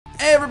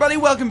Hey everybody,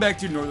 welcome back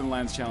to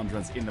Northernlion's Challenge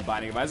Runs in the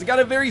Binding of Isaac. I got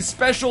a very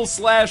special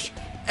slash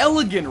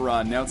elegant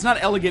run. Now, it's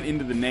not elegant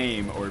into the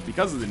name, or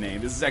because of the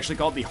name. This is actually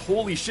called the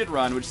Holy Shit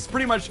Run, which is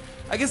pretty much,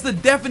 I guess, the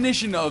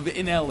definition of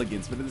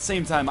inelegance. But at the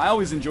same time, I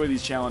always enjoy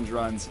these challenge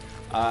runs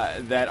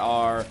that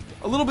are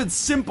a little bit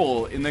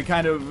simple in the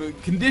kind of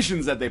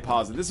conditions that they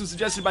posit. This was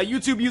suggested by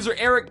YouTube user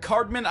Eric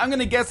Cartman. I'm going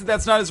to guess that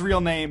that's not his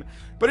real name.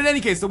 But in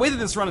any case, the way that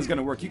this run is going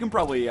to work, you can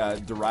probably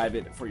derive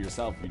it for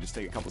yourself if you just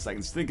take a couple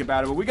seconds to think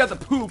about it. But we got the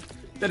poop,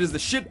 that is the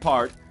shit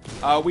part.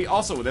 We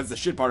also, that's the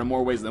shit part in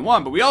more ways than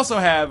one, but we also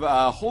have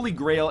Holy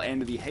Grail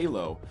and the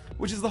Halo,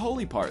 which is the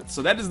holy part.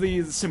 So that is the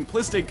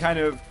simplistic kind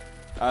of,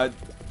 I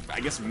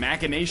guess,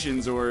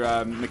 machinations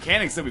or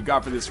mechanics that we've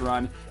got for this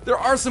run. There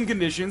are some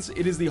conditions.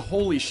 It is the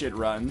holy shit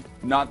run,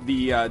 not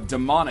the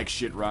demonic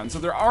shit run. So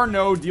there are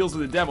no deals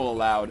with the devil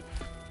allowed.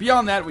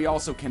 Beyond that, we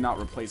also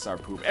cannot replace our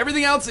poop.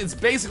 Everything else, it's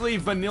basically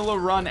vanilla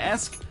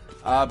run-esque.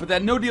 But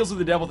that no deals with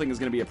the devil thing is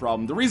going to be a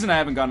problem. The reason I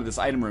haven't gone to this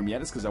item room yet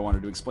is because I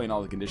wanted to explain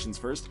all the conditions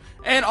first.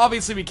 And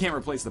obviously we can't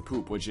replace the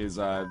poop, which is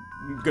going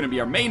to be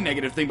our main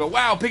negative thing. But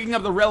wow, picking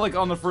up the relic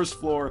on the first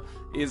floor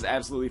is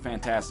absolutely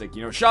fantastic.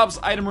 You know, shops,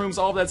 item rooms,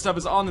 all of that stuff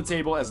is on the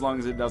table as long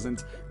as it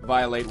doesn't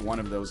violate one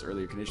of those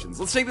earlier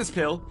conditions. Let's take this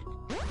pill.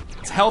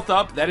 It's health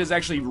up. That is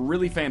actually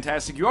really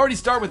fantastic. You already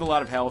start with a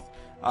lot of health.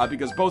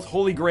 Because both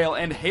Holy Grail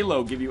and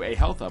Halo give you a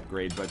health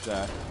upgrade, but,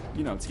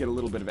 you know, to get a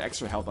little bit of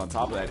extra health on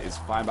top of that is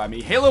fine by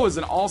me. Halo is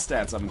an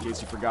all-stats up, in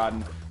case you've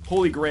forgotten.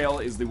 Holy Grail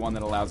is the one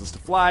that allows us to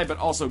fly, but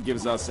also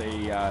gives us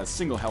a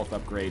single health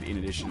upgrade in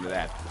addition to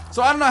that.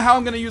 So I don't know how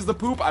I'm going to use the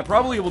poop. I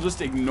probably will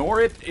just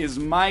ignore it, is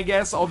my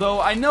guess,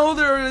 although I know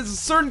there is a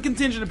certain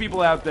contingent of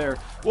people out there.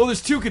 Well,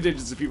 there's two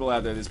contingents of people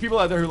out there. There's people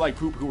out there who like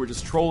poop who are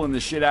just trolling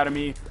the shit out of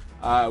me.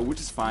 Which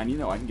is fine, you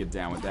know, I can get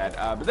down with that.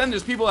 But then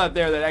there's people out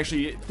there that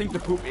actually think the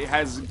poop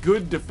has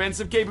good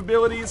defensive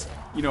capabilities.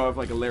 You know, if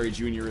like a Larry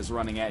Jr. is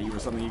running at you or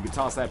something, you can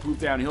toss that poop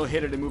down, he'll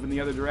hit it and move in the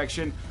other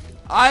direction.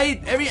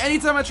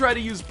 Anytime I try to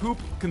use poop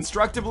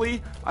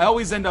constructively, I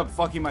always end up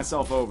fucking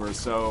myself over,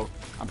 so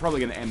I'm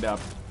probably going to end up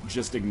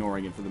just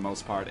ignoring it for the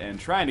most part and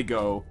trying to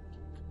go...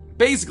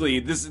 Basically,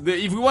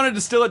 if we wanted to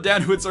distill it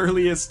down to its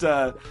earliest,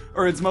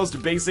 or its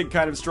most basic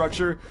kind of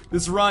structure,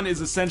 this run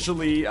is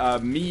essentially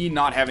me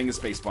not having a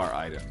spacebar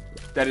item.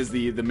 That is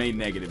the main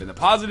negative. And the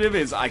positive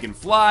is I can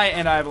fly,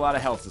 and I have a lot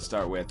of health to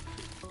start with.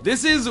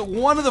 This is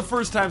one of the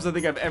first times I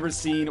think I've ever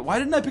seen... Why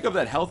didn't I pick up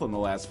that health on the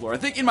last floor? I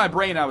think in my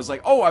brain I was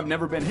like, oh, I've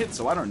never been hit,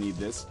 so I don't need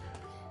this.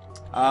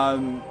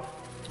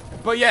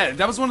 But yeah,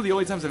 that was one of the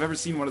only times I've ever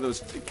seen one of those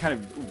kind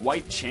of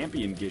white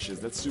champion gishes.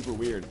 That's super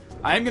weird.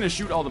 I am going to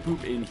shoot all the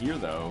poop in here,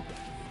 though,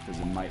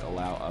 because it might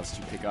allow us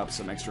to pick up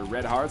some extra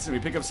red hearts. And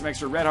we pick up some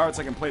extra red hearts,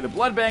 I can play the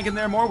blood bank in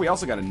there more. We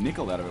also got a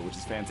nickel out of it, which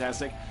is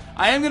fantastic.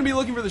 I am going to be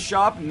looking for the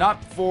shop,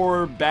 not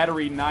for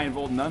battery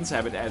 9-volt nun's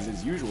habit, as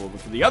is usual,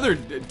 but for the other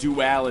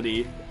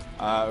duality,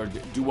 or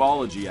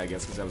duology, I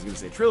guess, because I was going to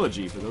say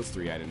trilogy for those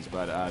three items,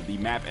 but the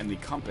map and the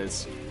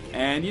compass.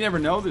 And you never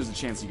know, there's a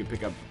chance you could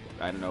pick up,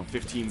 I don't know,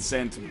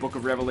 15-cent Book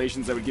of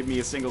Revelations that would give me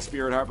a single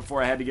spirit heart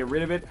before I had to get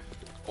rid of it.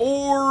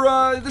 Or,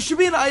 there should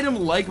be an item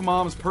like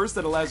Mom's Purse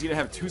that allows you to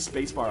have two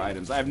spacebar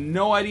items. I have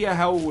no idea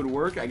how it would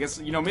work. I guess,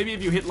 you know, maybe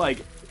if you hit,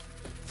 like,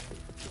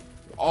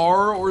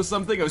 R or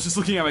something. I was just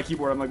looking at my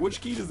keyboard. I'm like,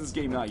 which key does this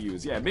game not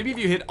use? Yeah, maybe if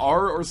you hit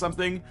R or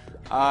something,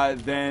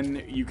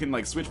 then you can,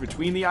 like, switch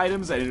between the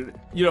items. And,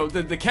 you know,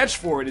 the catch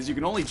for it is you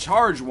can only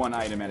charge one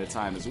item at a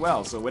time as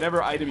well. So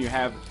whatever item you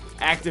have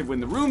active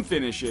when the room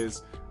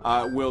finishes...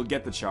 will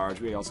get the charge.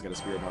 We also got a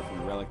spirit heart from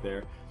the relic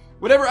there.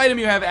 Whatever item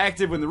you have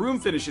active when the room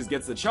finishes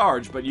gets the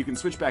charge, but you can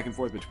switch back and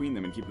forth between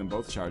them and keep them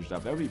both charged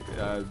up. That would be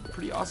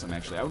pretty awesome,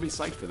 actually. I would be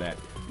psyched for that.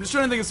 I'm just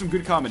trying to think of some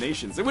good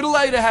combinations. It would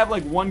allow you to have,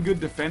 like, one good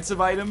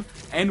defensive item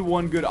and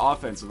one good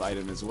offensive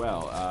item as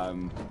well.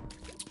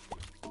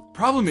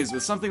 Problem is,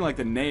 with something like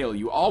the nail,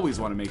 you always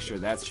want to make sure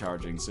that's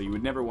charging, so you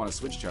would never want to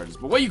switch charges.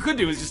 But what you could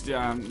do is just,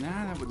 nah,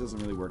 that doesn't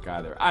really work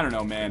either. I don't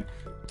know, man.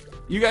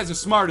 You guys are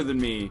smarter than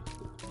me.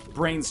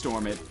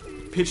 Brainstorm it,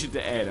 pitch it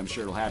to Ed, I'm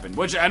sure it'll happen.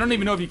 Which, I don't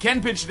even know if you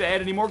can pitch it to Ed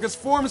anymore, because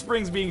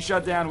Formspring's being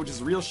shut down, which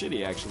is real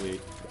shitty,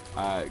 actually.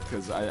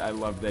 Because I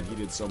love that he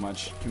did so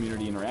much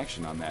community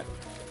interaction on that.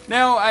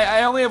 Now,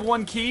 I only have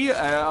one key,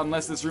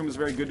 unless this room is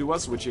very good to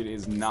us, which it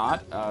is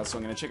not. So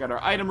I'm going to check out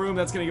our item room.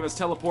 That's going to give us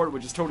teleport,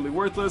 which is totally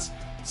worthless.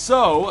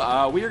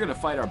 So, we are going to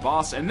fight our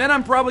boss, and then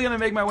I'm probably going to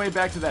make my way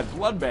back to that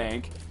blood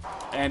bank.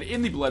 And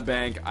in the blood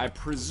bank, I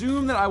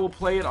presume that I will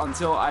play it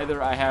until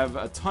either I have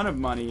a ton of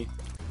money...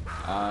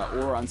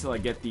 or until I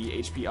get the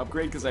HP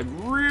upgrade, because I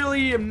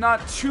really am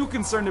not too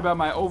concerned about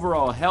my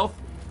overall health,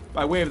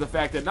 by way of the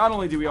fact that not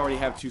only do we already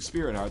have 2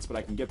 spirit hearts, but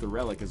I can get the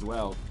relic as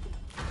well.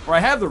 Or I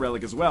have the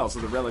relic as well, so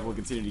the relic will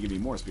continue to give me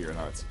more spirit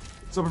hearts.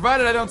 So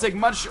provided I don't take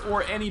much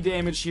or any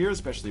damage here,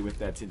 especially with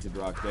that tinted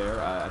rock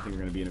there, I think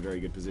we're going to be in a very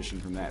good position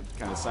from that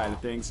kind of side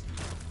of things.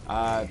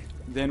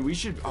 Then we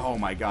should... Oh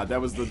my god, that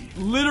was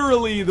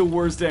literally the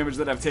worst damage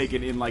that I've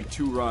taken in like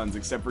 2 runs,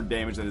 except for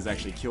damage that has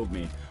actually killed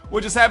me.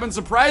 Which has happened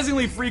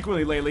surprisingly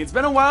frequently lately. It's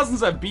been a while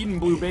since I've beaten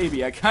Blue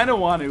Baby. I kind of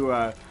want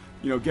to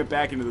you know, get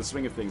back into the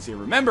swing of things here.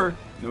 Remember,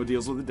 no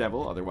deals with the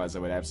devil, otherwise I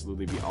would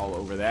absolutely be all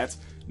over that.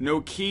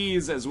 No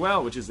keys as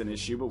well, which is an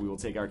issue, but we will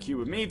take our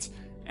cube of meat,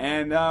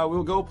 and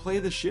we'll go play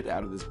the shit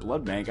out of this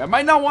blood bank. I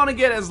might not want to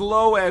get as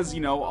low as,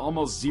 you know,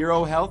 almost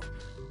 0 health.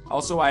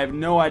 Also, I have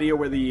no idea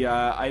where the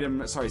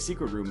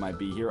secret room might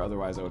be here.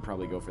 Otherwise, I would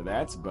probably go for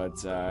that.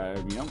 But,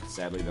 you know,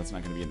 sadly, that's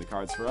not going to be in the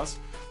cards for us.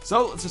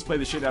 So, let's just play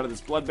the shit out of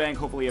this blood bank.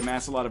 Hopefully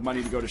amass a lot of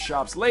money to go to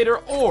shops later.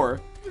 Or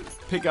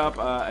pick up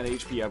an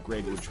HP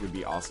upgrade, which would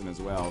be awesome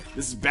as well.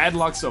 This is bad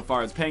luck so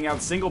far. It's paying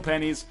out single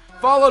pennies,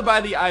 followed by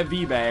the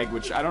IV bag,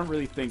 which I don't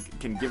really think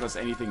can give us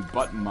anything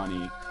but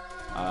money.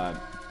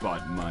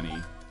 But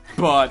money.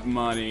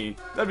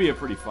 That'd be a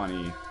pretty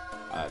funny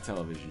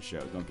television show,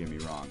 don't get me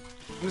wrong.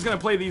 I'm just gonna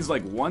play these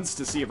like once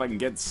to see if I can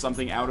get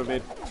something out of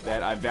it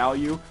that I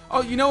value.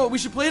 Oh, you know what? We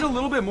should play it a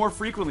little bit more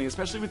frequently,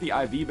 especially with the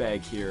IV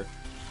bag here,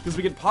 because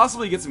we could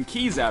possibly get some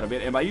keys out of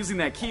it, and by using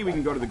that key we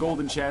can go to the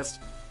golden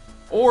chest,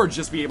 or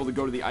just be able to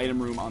go to the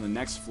item room on the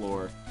next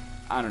floor.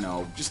 I don't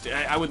know. Just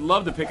I would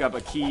love to pick up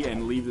a key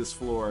and leave this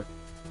floor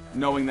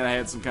knowing that I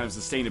had some kind of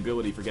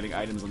sustainability for getting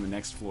items on the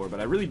next floor, but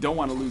I really don't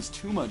want to lose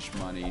too much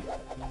money.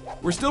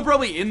 We're still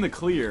probably in the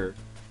clear.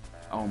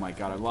 Oh my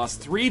god, I've lost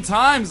 3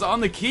 times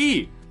on the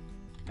key!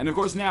 And of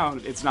course now,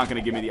 it's not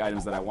going to give me the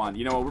items that I want.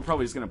 You know what, we're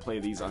probably just going to play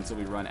these until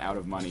we run out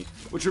of money.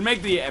 Which would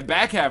make the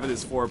back half of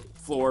this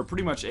floor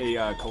pretty much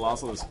a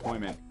colossal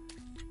disappointment.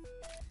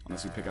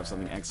 Unless we pick up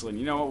something excellent.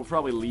 You know what, we'll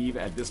probably leave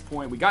at this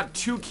point. We got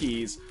 2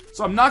 keys,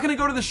 so I'm not going to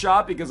go to the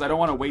shop because I don't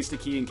want to waste a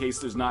key in case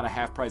there's not a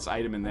half-price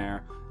item in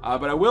there.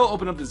 But I will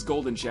open up this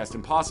golden chest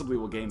and possibly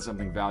will gain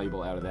something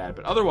valuable out of that.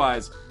 But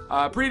otherwise,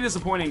 pretty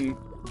disappointing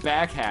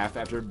back half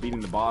after beating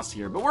the boss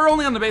here. But we're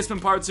only on the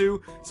basement part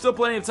 2. Still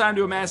plenty of time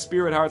to amass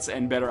spirit hearts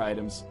and better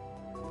items.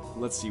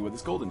 Let's see what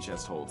this golden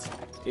chest holds.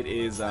 It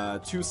is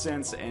 2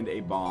 cents and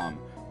a bomb,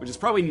 which is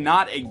probably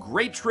not a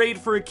great trade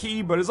for a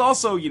key, but is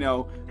also, you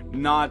know,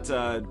 not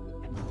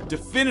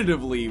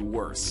definitively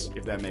worse,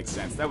 if that makes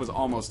sense. That was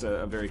almost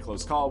a very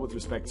close call with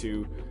respect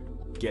to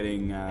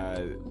getting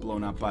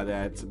blown up by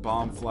that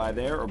bomb fly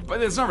there.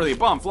 But it's not really a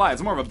bomb fly,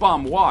 it's more of a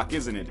bomb walk,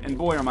 isn't it? And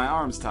boy, are my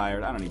arms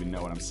tired. I don't even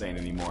know what I'm saying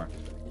anymore.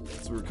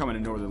 So we're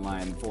coming to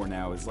Northernlion 4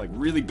 now. It's like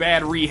really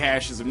bad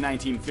rehashes of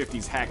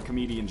 1950s hack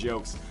comedian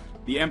jokes.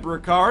 The Emperor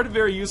card,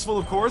 very useful,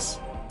 of course.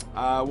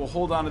 We'll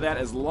hold on to that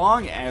as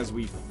long as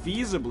we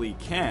feasibly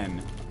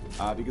can,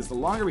 because the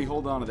longer we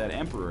hold on to that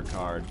Emperor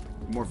card,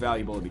 the more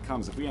valuable it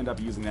becomes. If we end up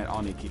using that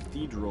on a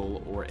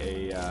cathedral or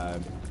a,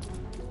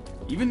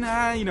 even,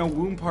 you know,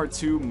 Womb Part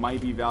 2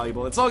 might be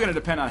valuable. It's all going to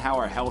depend on how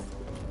our health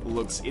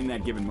looks in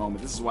that given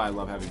moment. This is why I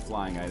love having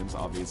flying items,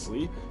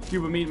 obviously.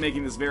 Cube of meat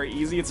making this very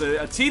easy. It's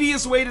a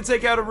tedious way to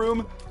take out a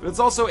room, but it's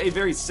also a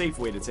very safe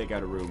way to take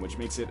out a room, which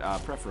makes it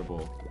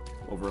preferable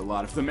over a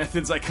lot of the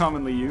methods I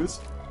commonly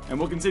use. And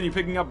we'll continue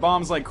picking up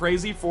bombs like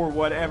crazy for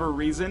whatever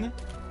reason.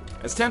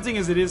 As tempting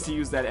as it is to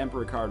use that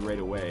Emperor card right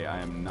away, I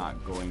am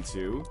not going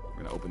to. We're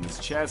going to open this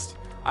chest.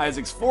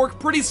 Isaac's Fork,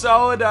 pretty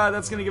solid.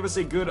 That's going to give us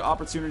a good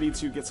opportunity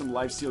to get some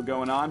lifesteal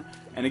going on.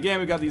 And again,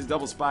 we got these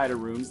double spider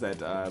runes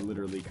that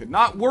literally could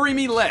not worry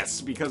me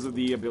less because of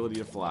the ability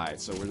to fly.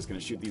 So we're just going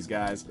to shoot these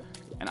guys.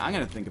 And I'm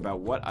going to think about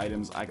what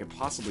items I could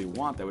possibly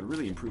want that would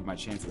really improve my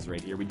chances right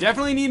here. We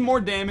definitely need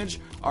more damage.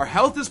 Our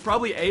health is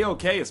probably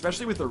a-okay,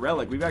 especially with the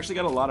relic. We've actually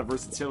got a lot of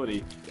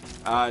versatility.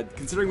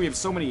 Considering we have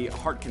so many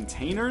heart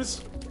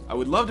containers, I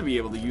would love to be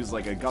able to use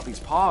like a Guppy's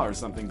Paw or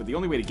something, but the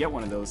only way to get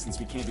one of those, since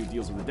we can't do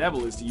deals with the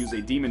devil, is to use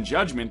a Demon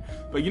Judgment.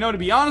 But you know, to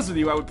be honest with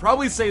you, I would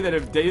probably say that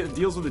if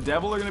deals with the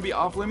devil are going to be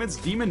off limits,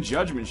 Demon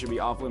Judgment should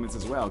be off limits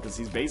as well, because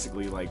he's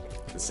basically like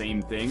the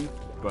same thing,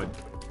 but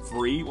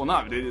free. Well,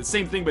 not the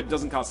same thing, but it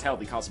doesn't cost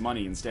health, he costs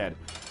money instead.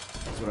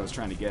 That's what I was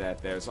trying to get at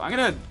there. So I'm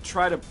going to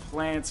try to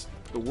plant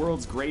the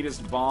world's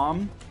greatest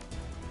bomb.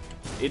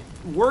 It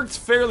worked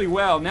fairly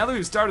well. Now that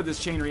we've started this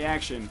chain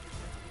reaction,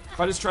 if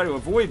I just try to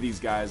avoid these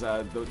guys,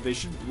 they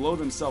should blow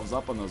themselves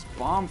up on those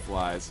bomb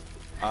flies.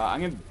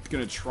 I'm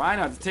gonna try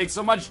not to take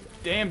so much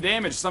damn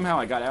damage. Somehow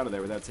I got out of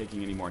there without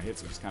taking any more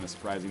hits, which is kind of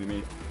surprising to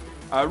me.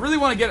 I really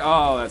want to get...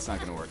 Oh, that's not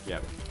gonna work.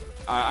 Yep.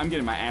 I'm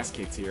getting my ass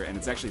kicked here, and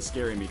it's actually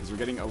scaring me because we're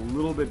getting a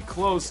little bit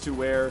close to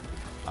where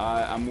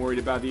I'm worried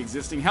about the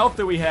existing health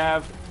that we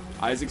have.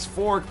 Isaac's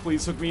Fork,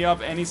 please hook me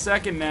up any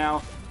second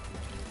now.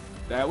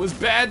 That was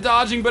bad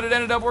dodging, but it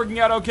ended up working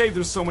out okay.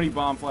 There's so many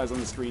bomb flies on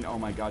the screen. Oh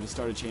my god, just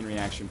start a chain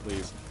reaction,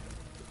 please.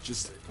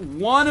 Just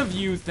one of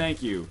you,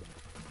 thank you.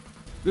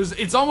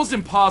 It's almost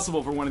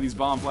impossible for one of these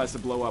bomb flies to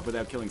blow up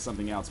without killing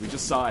something else. We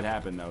just saw it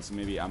happen, though, so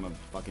maybe I'm a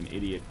fucking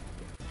idiot.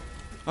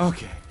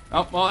 Okay.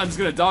 Oh, well, I'm just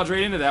gonna dodge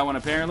right into that one,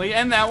 apparently.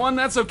 And that one,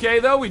 that's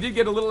okay, though. We did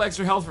get a little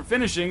extra health for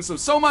finishing,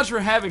 so much for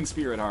having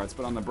Spirit Hearts,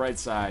 but on the bright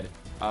side,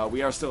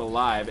 we are still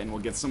alive, and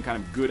we'll get some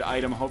kind of good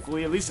item,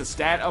 hopefully. At least a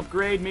stat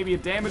upgrade, maybe a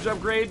damage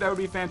upgrade. That would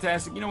be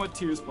fantastic. You know what?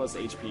 Tears plus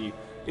HP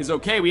is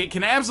okay. We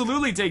can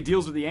absolutely take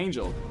deals with the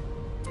Angel.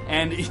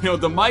 And, you know,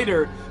 the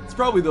Miter is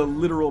probably the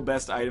literal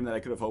best item that I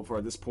could have hoped for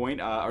at this point.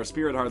 Our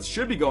Spirit Hearts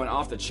should be going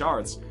off the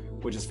charts.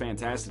 which is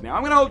fantastic. Now,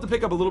 I'm going to hope to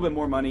pick up a little bit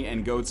more money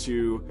and go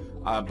to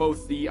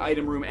both the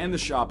item room and the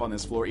shop on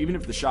this floor. Even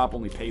if the shop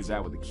only pays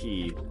out with a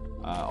key,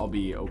 I'll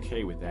be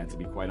okay with that, to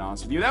be quite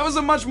honest with you. That was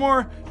a much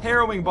more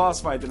harrowing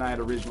boss fight than I had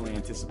originally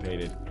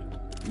anticipated.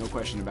 No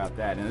question about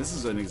that. And this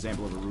is an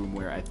example of a room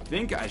where I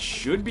think I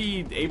should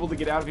be able to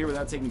get out of here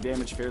without taking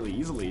damage fairly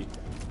easily.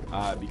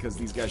 Because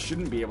these guys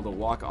shouldn't be able to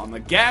walk on the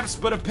gaps,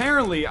 but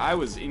apparently I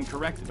was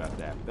incorrect about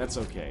that. That's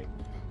okay.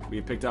 We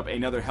have picked up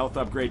another health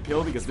upgrade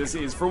pill because this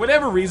is, for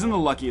whatever reason, the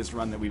luckiest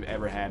run that we've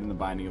ever had in the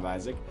Binding of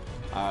Isaac.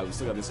 We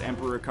still got this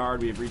Emperor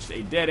card. We have reached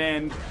a dead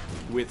end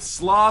with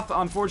Sloth,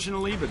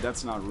 unfortunately, but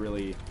that's not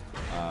really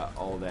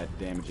all that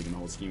damaging in the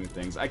whole scheme of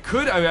things.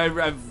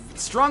 I've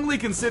strongly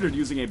considered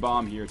using a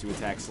bomb here to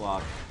attack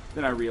Sloth.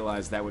 Then I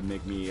realized that would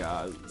make me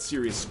a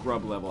serious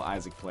scrub-level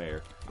Isaac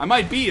player. I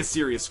might be a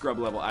serious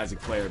scrub-level Isaac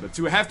player, but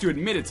to have to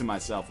admit it to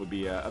myself would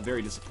be a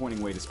very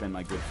disappointing way to spend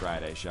my Good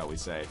Friday, shall we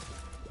say.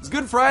 Is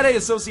Good Friday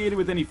associated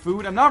with any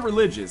food? I'm not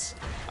religious,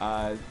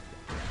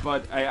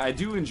 but I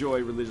do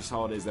enjoy religious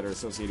holidays that are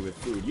associated with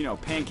food. You know,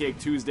 Pancake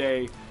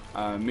Tuesday,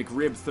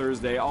 McRib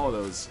Thursday, all of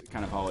those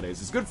kind of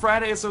holidays. Is Good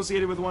Friday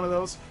associated with one of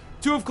those?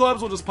 Two of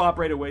clubs will just pop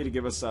right away to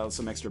give us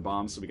some extra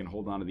bombs so we can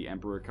hold on to the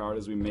Emperor card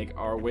as we make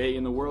our way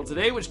in the world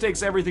today, which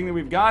takes everything that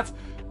we've got.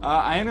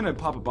 I am going to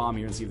pop a bomb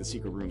here and see if the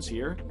secret room's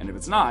here, and if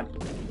it's not,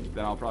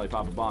 then I'll probably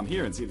pop a bomb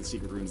here and see if the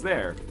secret room's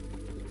there,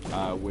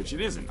 which it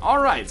isn't.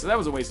 Alright, so that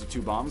was a waste of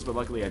 2 bombs, but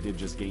luckily I did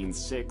just gain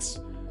 6,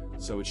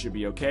 so it should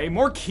be okay.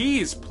 More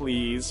keys,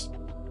 please!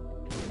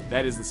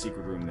 That is the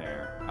secret room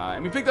there.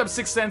 And we picked up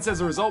 6 cents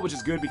as a result, which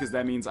is good because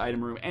that means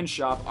item room and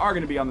shop are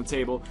going to be on the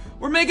table.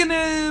 We're making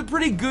a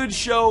pretty good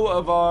show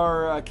of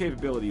our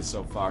capabilities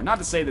so far. Not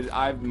to say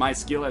that my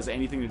skill has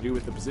anything to do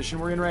with the position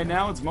we're in right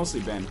now. It's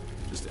mostly been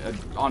just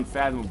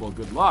unfathomable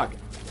good luck.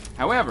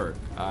 However,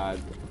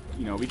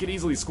 you know, we could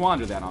easily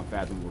squander that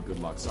unfathomable good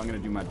luck, so I'm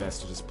going to do my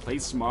best to just play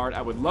smart.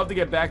 I would love to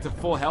get back to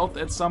full health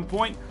at some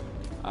point.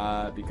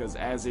 Because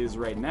as is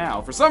right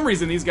now, for some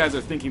reason these guys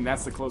are thinking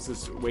that's the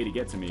closest way to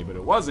get to me, but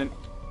it wasn't.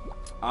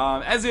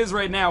 As is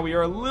right now, we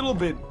are a little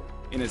bit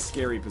in a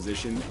scary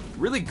position.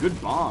 Really good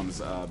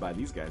bombs by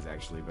these guys,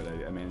 actually, but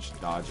I managed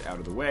to dodge out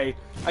of the way.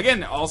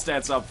 Again, all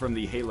stats up from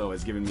the Halo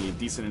has given me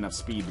decent enough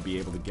speed to be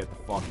able to get the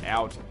fuck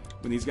out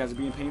when these guys are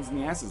being pains in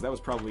the asses. That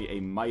was probably a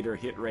miter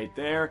hit right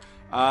there.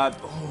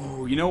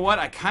 Oh, you know what?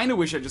 I kind of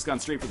wish I'd just gone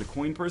straight for the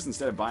coin purse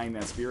instead of buying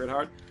that spirit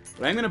heart.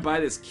 But I'm going to buy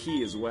this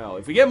key as well.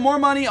 If we get more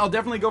money, I'll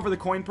definitely go for the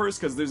coin purse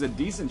because there's a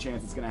decent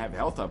chance it's going to have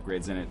health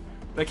upgrades in it.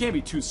 But I can't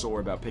be too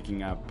sore about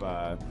picking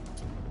up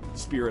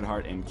spirit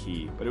heart and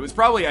key. But it was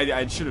probably,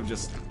 I should have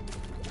just,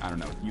 I don't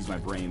know, used my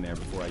brain there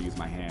before I used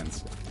my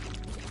hands.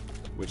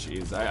 Which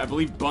is, I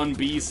believe Bun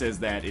B says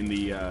that in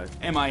the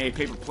MIA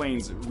Paper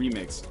Planes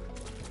remix.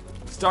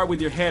 Start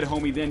with your head,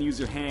 homie, then use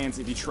your hands.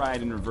 If you try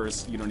it in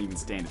reverse, you don't even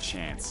stand a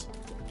chance.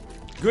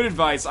 Good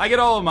advice. I get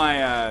all of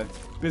my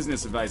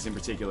business advice in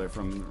particular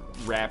from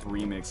rap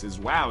remixes.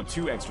 Wow,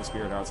 2 extra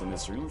spirit hearts on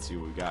this stream. Let's see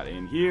what we got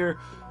in here.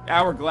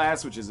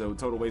 Hourglass, which is a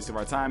total waste of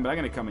our time, but I'm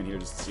going to come in here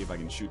just to see if I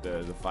can shoot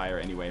the fire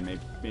anyway,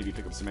 maybe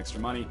pick up some extra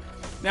money.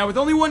 Now, with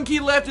only 1 key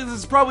left, this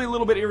is probably a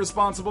little bit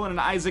irresponsible in an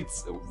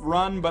Isaac's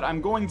run, but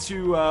I'm going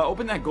to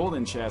open that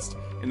golden chest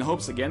in the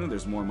hopes, again, that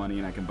there's more money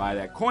and I can buy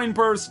that coin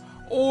purse.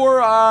 Or,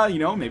 you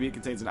know, maybe it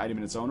contains an item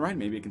in its own right.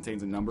 Maybe it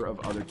contains a number of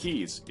other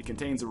keys. It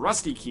contains a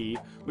Rusty Key,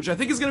 which I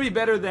think is going to be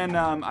better than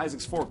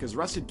Isaac's Fork, because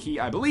Rusted Key,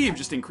 I believe,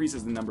 just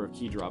increases the number of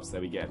key drops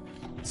that we get.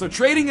 So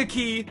trading a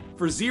key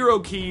for 0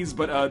 keys,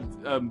 but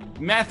a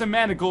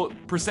mathematical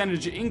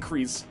percentage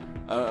increase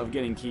of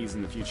getting keys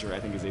in the future, I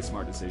think is a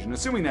smart decision,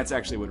 assuming that's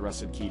actually what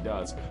Rusted Key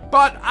does.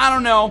 But, I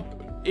don't know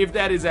if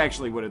that is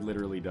actually what it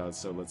literally does,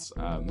 so let's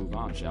move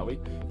on, shall we?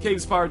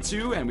 Caves Part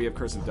 2, and we have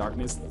Curse of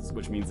Darkness,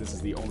 which means this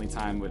is the only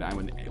time when I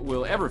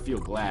will ever feel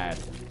glad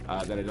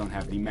that I don't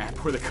have the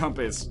map or the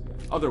compass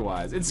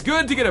otherwise. It's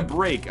good to get a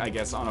break, I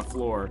guess, on a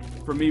floor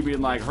from me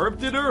being like,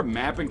 Herptitor,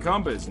 map and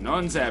compass,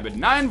 Nun's Habit,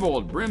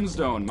 9-volt,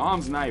 Brimstone,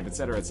 Mom's Knife,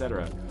 etc.,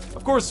 etc.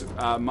 Of course,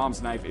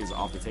 Mom's Knife is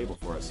off the table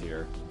for us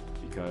here,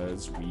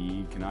 because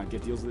we cannot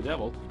get deals with the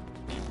devil.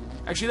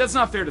 Actually, that's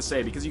not fair to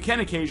say, because you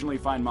can occasionally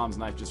find Mom's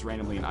Knife just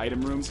randomly in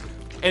item rooms,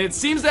 and it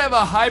seems to have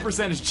a high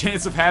percentage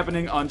chance of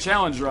happening on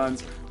challenge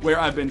runs where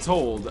I've been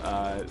told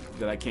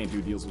that I can't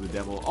do deals with the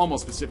devil,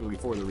 almost specifically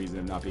for the reason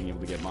of not being able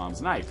to get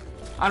Mom's Knife.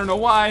 I don't know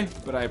why,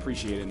 but I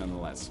appreciate it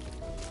nonetheless.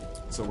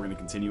 So we're going to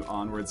continue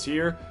onwards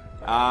here.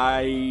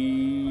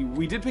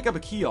 We did pick up a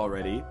key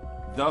already,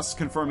 thus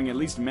confirming at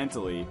least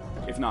mentally,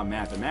 if not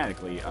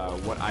mathematically,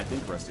 what I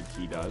think Rusted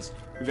Key does.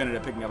 We've ended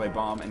up picking up a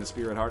bomb and a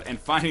spirit heart and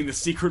finding the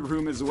secret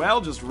room as well,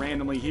 just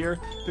randomly here.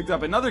 Picked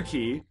up another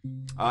key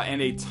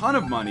and a ton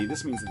of money.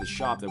 This means that the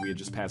shop that we had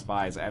just passed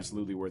by is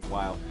absolutely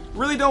worthwhile.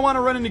 Really don't want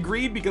to run into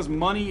greed because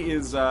money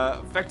is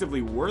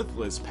effectively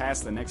worthless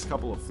past the next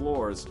couple of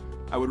floors.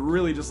 I would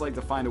really just like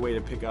to find a way to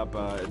pick up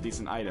a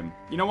decent item.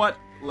 You know what?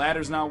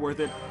 Ladder's not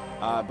worth it,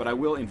 but I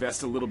will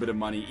invest a little bit of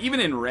money, even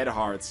in red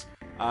hearts,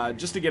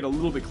 just to get a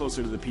little bit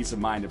closer to the peace of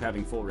mind of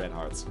having full red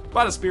hearts.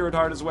 Bought a spirit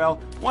heart as well.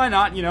 Why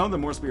not? You know, the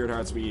more spirit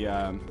hearts we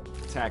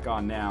tack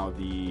on now,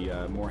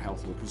 the more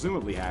health we'll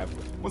presumably have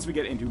once we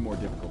get into more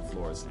difficult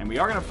floors. And we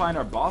are going to find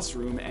our boss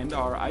room and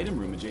our item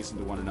room adjacent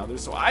to one another,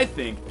 so I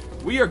think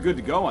we are good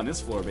to go on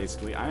this floor,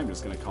 basically. I am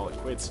just going to call it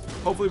quits.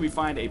 Hopefully we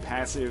find a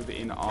passive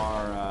in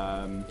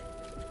our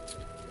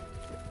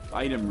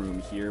item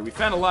room here. We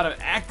found a lot of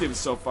actives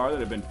so far that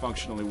have been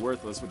functionally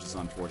worthless, which is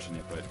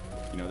unfortunate, but,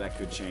 you know, that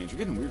could change. We're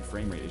getting weird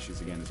frame rate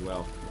issues again as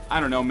well. I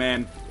don't know,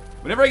 man.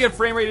 Whenever I get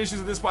frame rate issues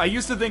at this point, I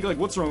used to think, like,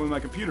 what's wrong with my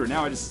computer?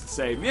 Now I just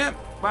say, yeah,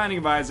 Binding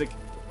of Isaac.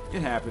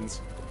 It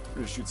happens. We're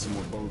gonna shoot some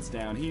more bullets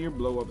down here,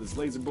 blow up this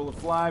laser bullet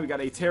fly. We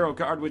got a tarot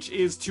card, which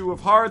is 2 of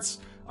Hearts.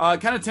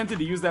 Kind of tempted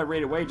to use that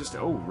right away just to,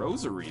 oh,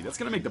 Rosary. That's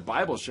gonna make the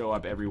Bible show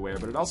up everywhere,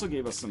 but it also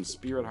gave us some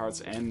Spirit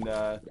Hearts and,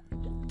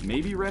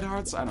 maybe Red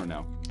Hearts? I don't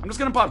know. I'm just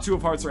gonna pop 2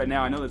 of Hearts right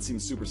now. I know that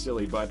seems super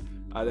silly, but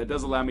that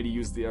does allow me to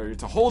use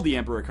to hold the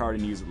Emperor card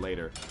and use it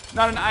later.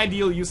 Not an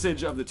ideal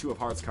usage of the 2 of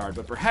Hearts card,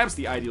 but perhaps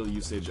the ideal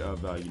usage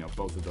of, you know,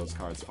 both of those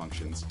cards'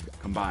 functions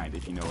combined,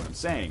 if you know what I'm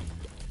saying.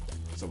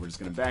 So we're just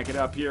gonna back it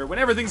up here.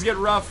 Whenever things get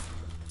rough,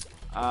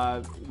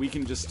 we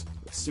can just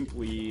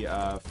simply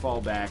fall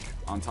back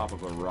on top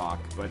of a rock.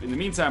 But in the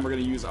meantime, we're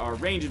going to use our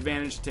range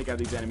advantage to take out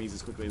these enemies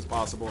as quickly as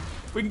possible.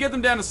 If we can get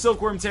them down to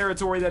Silkworm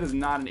territory, that is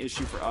not an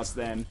issue for us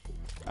then.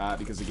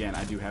 Because again,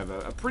 I do have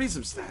a pretty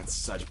that's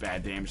such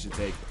bad damage to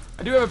take.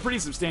 I do have a pretty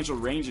substantial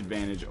range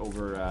advantage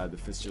over the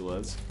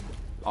Fistulas.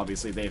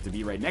 Obviously, they have to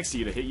be right next to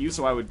you to hit you,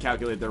 so I would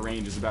calculate their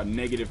range is about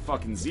negative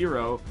fucking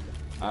 0.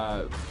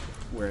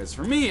 Whereas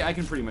for me, I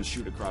can pretty much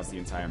shoot across the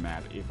entire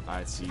map if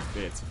I see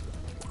fit.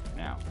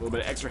 Now, a little bit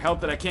of extra health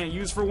that I can't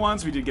use for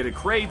once. We did get a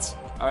crate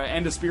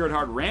and a Spirit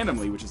Heart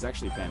randomly, which is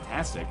actually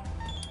fantastic.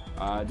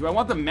 Do I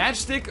want the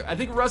Matchstick? I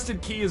think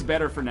Rusted Key is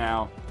better for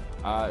now.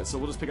 So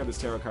we'll just pick up this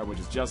tarot card, which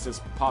is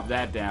Justice, pop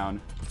that down.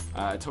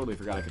 I totally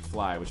forgot I could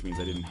fly, which means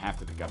I didn't have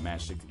to pick up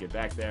Matchstick to get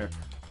back there.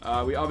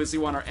 We obviously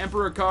want our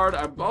Emperor card.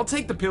 I'll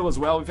take the pill as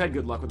well. We've had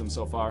good luck with them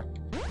so far.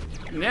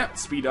 Yeah,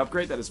 speed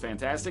upgrade, that is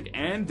fantastic.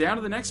 And down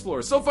to the next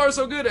floor. So far,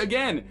 so good.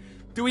 Again,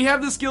 do we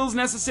have the skills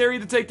necessary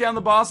to take down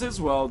the bosses?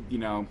 Well, you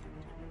know,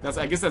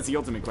 I guess that's the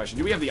ultimate question.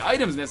 Do we have the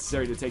items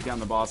necessary to take down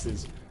the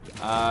bosses?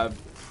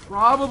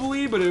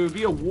 Probably, but it would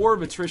be a war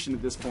of attrition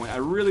at this point. I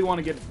really want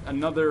to get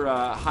another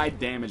high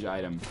damage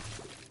item.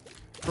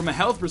 From a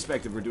health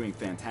perspective, we're doing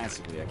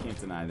fantastically. I can't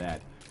deny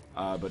that.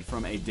 But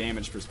from a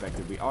damage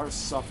perspective, we are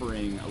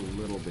suffering a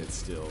little bit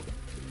still.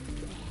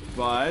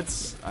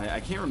 But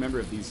I can't remember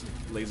if these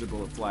laser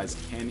bullet flies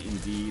can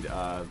indeed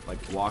like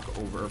walk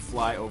over or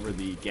fly over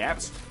the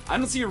gaps. I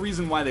don't see a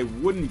reason why they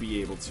wouldn't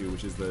be able to,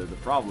 which is the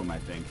problem, I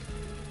think.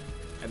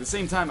 At the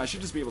same time, I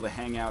should just be able to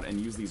hang out and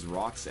use these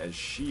rocks as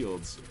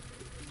shields.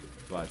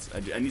 But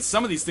I need,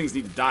 some of these things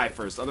need to die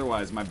first,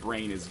 otherwise my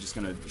brain is just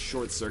going to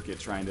short circuit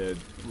trying to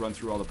run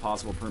through all the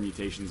possible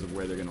permutations of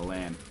where they're going to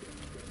land.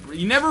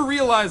 You never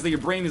realize that your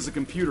brain is a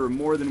computer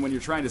more than when you're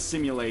trying to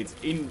simulate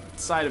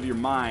inside of your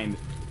mind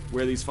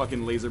where these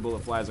fucking laser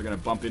bullet flies are going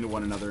to bump into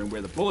one another and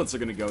where the bullets are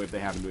going to go if they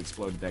happen to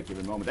explode at that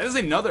given moment. That is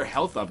another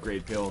health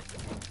upgrade pill.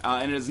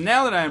 And it is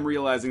now that I am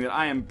realizing that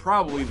I am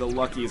probably the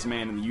luckiest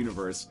man in the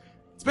universe.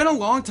 It's been a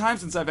long time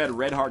since I've had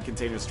red heart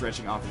containers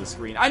stretching off of the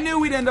screen. I knew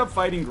we'd end up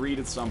fighting greed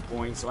at some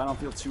point, so I don't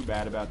feel too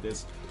bad about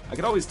this. I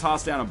could always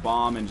toss down a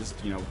bomb and just,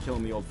 you know, kill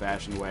him the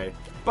old-fashioned way.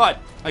 But,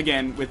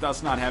 again, with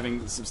us not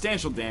having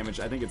substantial damage,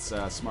 I think it's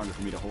smarter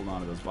for me to hold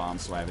on to those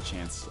bombs so I have a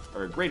chance,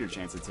 or a greater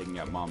chance of taking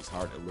out Mom's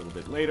heart a little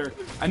bit later.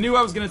 I knew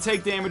I was going to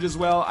take damage as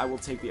well. I will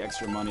take the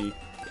extra money,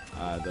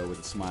 though,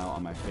 with a smile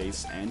on my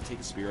face, and take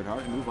a Spirit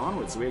Heart and move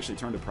onward. So we actually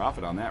turned a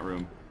profit on that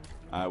room.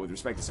 With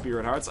respect to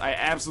Spirit Hearts, I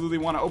absolutely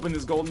want to open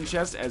this golden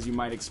chest, as you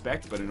might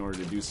expect, but in order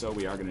to do so,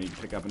 we are going to need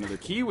to pick up another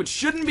key, which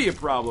shouldn't be a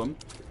problem.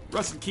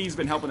 Rusted Key's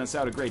been helping us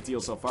out a great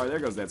deal so far. There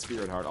goes that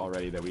Spirit Heart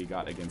already that we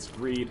got against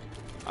Greed.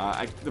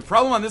 The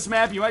problem on this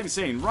map, you might be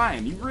saying,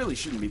 Ryan, you really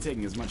shouldn't be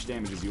taking as much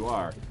damage as you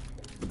are.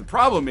 But the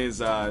problem is,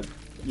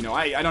 you know,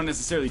 I don't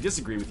necessarily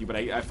disagree with you, but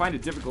I find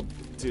it difficult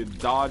to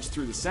dodge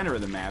through the center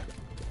of the map.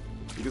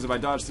 Because if I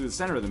dodge through the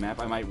center of the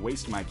map, I might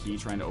waste my key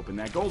trying to open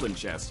that golden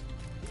chest.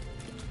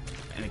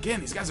 And again,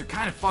 these guys are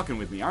kind of fucking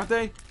with me, aren't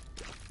they?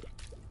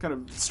 Kind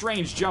of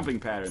strange jumping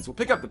patterns. We'll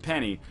pick up the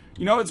penny.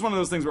 You know, it's one of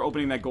those things where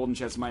opening that golden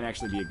chest might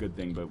actually be a good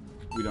thing, but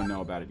we don't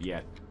know about it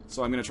yet.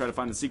 So I'm going to try to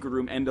find the secret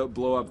room and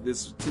blow up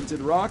this tinted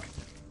rock.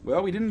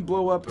 Well, we didn't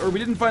blow up, or we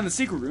didn't find the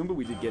secret room, but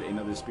we did get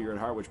another Spirit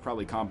Heart, which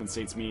probably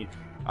compensates me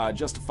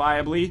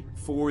justifiably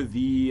for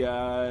the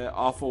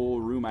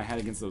awful room I had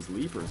against those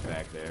Leapers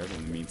back there. But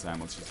in the meantime,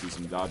 let's just do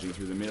some dodging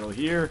through the middle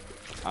here.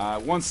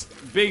 Once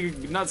Big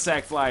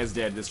Nutsack Fly is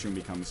dead, this room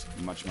becomes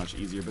much, much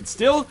easier. But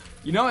still,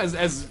 you know,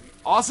 as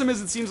awesome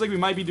as it seems like we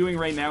might be doing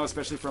right now,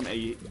 especially from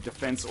a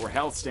defense or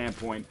health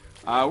standpoint,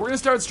 we're going to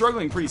start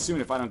struggling pretty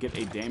soon if I don't get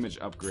a damage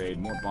upgrade.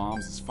 More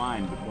bombs is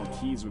fine, but more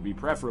keys would be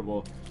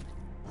preferable.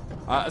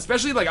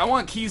 Especially, like, I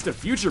want keys to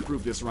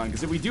future-proof this run,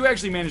 because if we do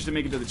actually manage to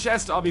make it to the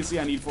chest, obviously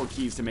I need 4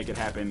 keys to make it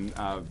happen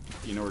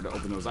in order to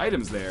open those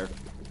items there.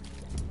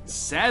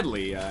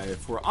 sadly,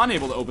 if we're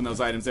unable to open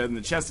those items, then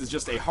the chest is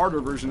just a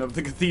harder version of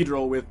the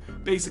cathedral with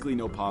basically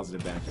no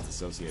positive benefits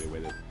associated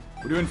with it.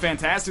 We're doing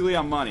fantastically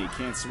on money.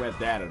 Can't sweat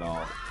that at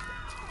all.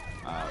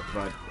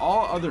 But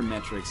all other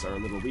metrics are a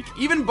little weak.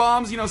 Even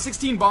bombs, you know,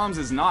 16 bombs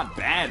is not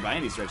bad by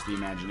any stretch of the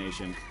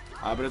imagination.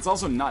 But it's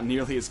also not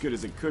nearly as good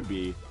as it could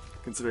be,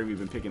 considering we've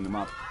been picking them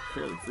up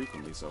fairly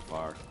frequently so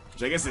far.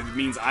 Which I guess it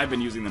means I've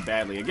been using them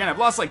badly. Again, I've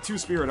lost like 2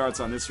 spirit hearts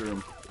on this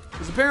room.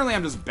 Because apparently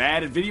I'm just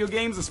bad at video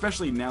games,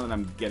 especially now that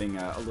I'm getting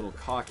a little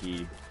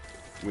cocky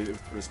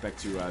with respect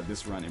to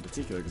this run in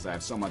particular, because I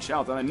have so much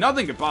health. And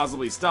nothing could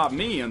possibly stop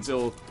me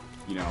until,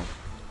 you know,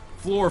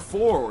 floor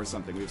 4 or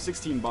something. We have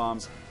 16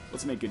 bombs.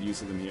 Let's make good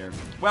use of them here.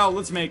 Well,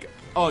 let's make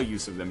all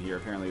use of them here,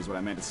 apparently is what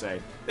I meant to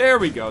say. There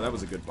we go. That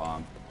was a good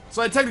bomb.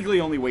 So I technically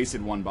only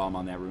wasted 1 bomb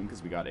on that room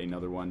because we got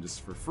another one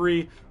just for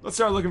free. Let's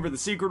start looking for the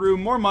secret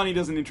room. More money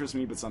doesn't interest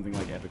me, but something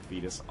like Epic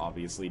Fetus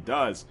obviously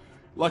does.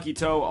 Lucky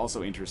Toe,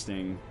 also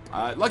interesting.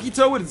 Lucky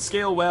Toe would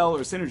scale well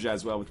or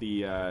synergize well with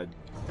the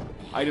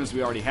items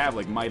we already have,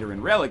 like Miter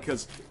and Relic,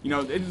 because, you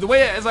know, the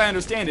way, as I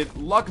understand it,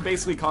 luck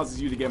basically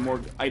causes you to get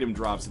more item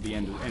drops at the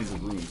ends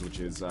of rooms, which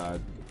is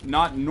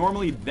not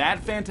normally that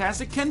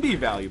fantastic. Can be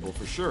valuable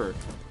for sure,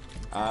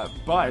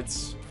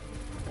 but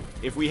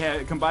if we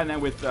combine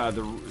that with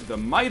the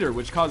Miter,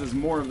 which causes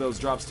more of those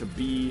drops to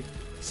be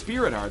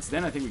Spirit Hearts,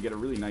 then I think we get a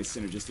really nice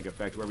synergistic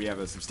effect where we have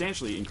a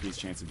substantially increased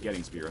chance of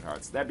getting Spirit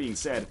Hearts. That being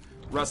said,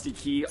 Rusty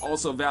Key,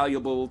 also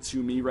valuable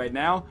to me right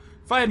now.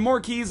 If I had more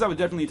keys, I would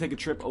definitely take a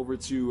trip over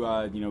to,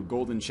 you know,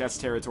 Golden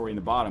Chest territory in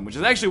the bottom, which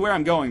is actually where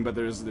I'm going, but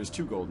there's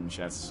 2 Golden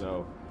Chests,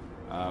 so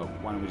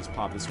why don't we just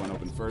pop this one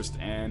open first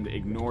and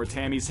ignore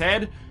Tammy's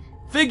head.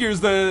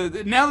 Figures, now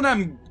that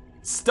I'm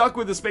stuck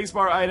with the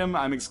spacebar item,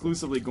 I'm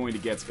exclusively going to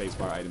get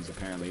spacebar items,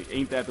 apparently.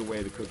 Ain't that the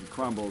way the cookie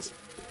crumbles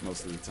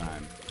most of the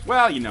time?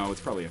 Well, you know,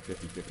 it's probably a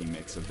 50-50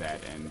 mix of that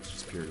and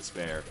just pure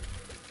despair.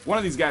 One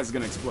of these guys is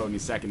going to explode any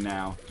second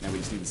now. Now we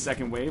just need the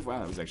second wave. Wow,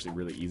 that was actually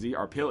really easy.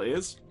 Our pill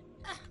is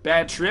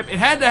bad trip. It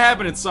had to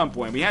happen at some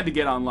point. We had to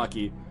get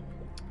unlucky.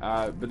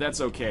 But that's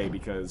okay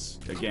because,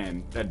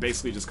 again, that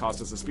basically just cost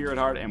us a Spirit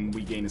Heart, and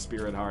we gain a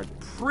Spirit Heart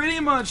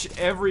pretty much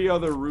every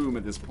other room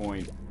at this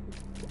point.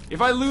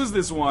 If I lose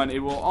this one, it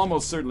will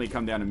almost certainly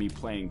come down to me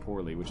playing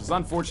poorly, which is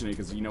unfortunate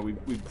because, you know,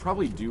 we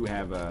probably do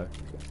have a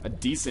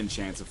decent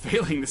chance of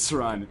failing this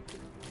run.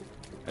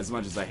 As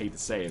much as I hate to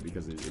say it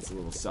because it's a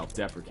little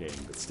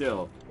self-deprecating, but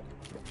still,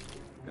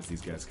 as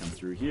these guys come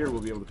through here, we'll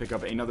be able to pick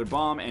up another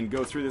bomb and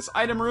go through this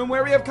item room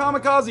where we have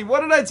Kamikaze. What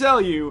did I tell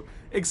you?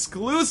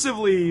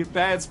 Exclusively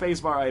bad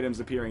spacebar items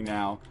appearing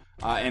now.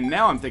 And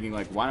now I'm thinking,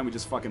 like, why don't we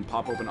just fucking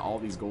pop open all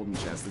these golden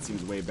chests? That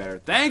seems way better.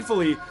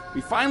 Thankfully,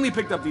 we finally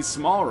picked up the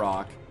small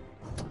rock,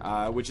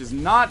 which is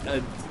not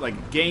a,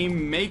 like,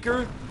 game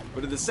maker,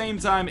 but at the same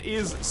time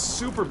is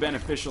super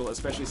beneficial,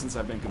 especially since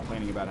I've been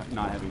complaining about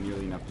not having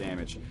nearly enough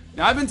damage.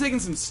 Now, I've been taking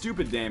some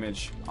stupid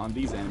damage on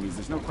these enemies.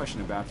 There's no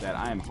question about that.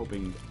 I am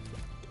hoping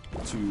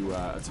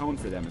to atone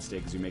for that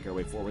mistake as we make our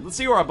way forward. Let's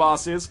see who our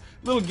boss is.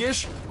 Little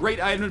Gish,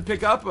 great item to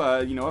pick up.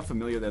 You know, a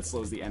familiar that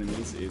slows the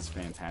enemies is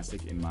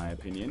fantastic in my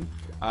opinion.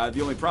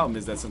 The only problem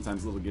is that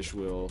sometimes Little Gish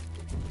will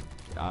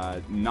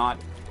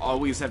not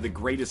always have the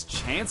greatest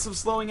chance of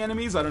slowing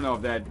enemies. I don't know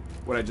if that,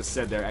 what I just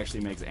said there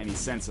actually makes any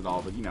sense at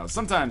all, but you know,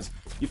 sometimes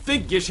you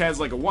think Gish has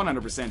like a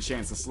 100%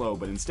 chance to slow,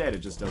 but instead it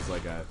just does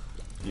like a,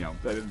 you know,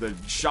 the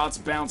shots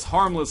bounce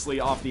harmlessly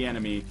off the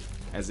enemy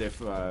as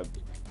if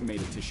made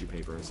of tissue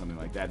paper or something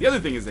like that. The other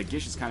thing is that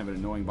Gish is kind of an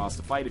annoying boss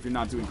to fight if you're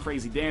not doing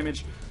crazy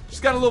damage. She's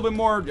got a little bit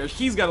more,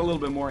 he's got a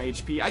little bit more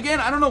HP. Again,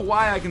 I don't know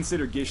why I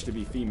consider Gish to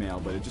be female,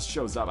 but it just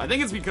shows up. I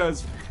think it's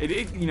because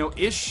it you know,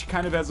 Ish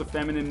kind of has a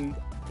feminine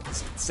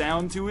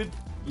sound to it.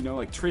 You know,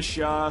 like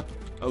Trisha,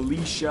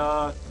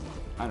 Alicia,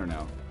 I don't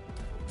know.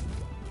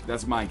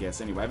 That's my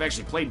guess anyway. I've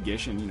actually played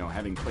Gish, and you know,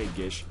 having played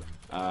Gish,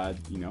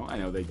 you know, I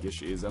know that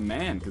Gish is a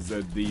man, because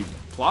the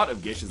plot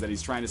of Gish is that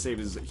he's trying to save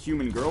his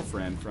human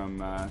girlfriend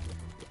from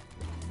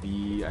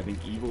the, I think,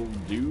 evil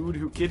dude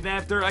who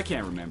kidnapped her. I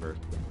can't remember.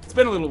 It's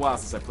been a little while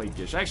since I played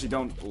Gish. I actually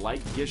don't like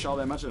Gish all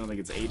that much. I don't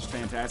think it's aged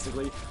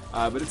fantastically,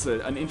 but it's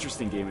an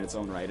interesting game in its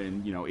own right,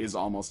 and, you know, is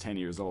almost 10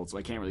 years old, so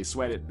I can't really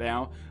sweat it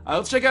now.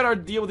 Let's check out our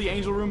deal with the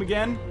Angel Room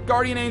again.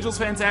 Guardian Angel's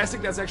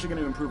fantastic. That's actually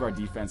going to improve our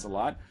defense a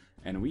lot,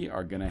 and we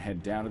are going to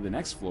head down to the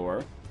next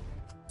floor.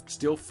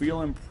 Still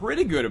feeling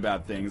pretty good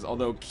about things,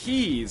 although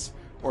keys,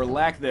 or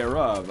lack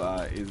thereof,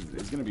 is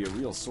going to be a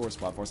real sore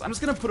spot for us. I'm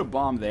just going to put a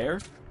bomb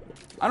there.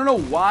 I don't know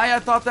why I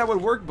thought that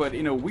would work, but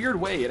in a weird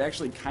way, it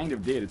actually kind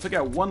of did. It took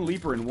out one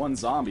Leaper and one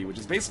Zombie, which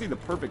is basically the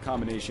perfect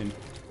combination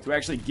to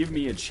actually give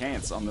me a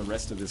chance on the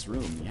rest of this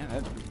room. Yeah,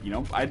 that, you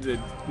know,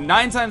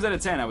 9 times out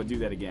of 10, I would do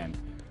that again.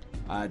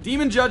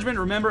 Demon Judgment,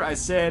 remember I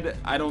said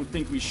I don't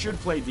think we should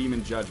play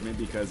Demon Judgment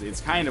because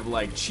it's kind of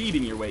like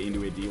cheating your way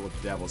into a deal with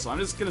the devil. So I'm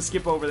just going to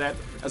skip over that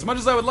as much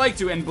as I would like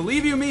to, and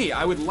believe you me,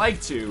 I would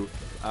like to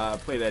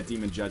play that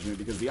Demon Judgment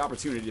because the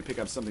opportunity to pick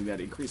up something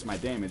that increased my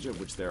damage, of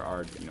which there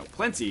are, you know,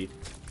 plenty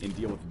in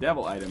Deal with the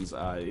Devil items,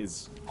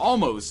 is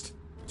almost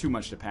too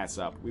much to pass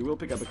up. We will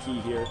pick up a key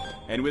here,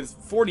 and with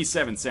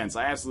 47 cents,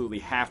 I absolutely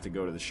have to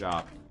go to the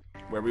shop,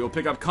 where we will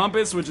pick up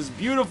Compass, which is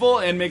beautiful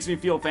and makes me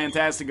feel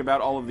fantastic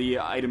about all of the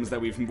items that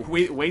we've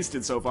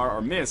wasted so far,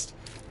 or missed.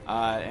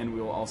 And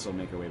we will also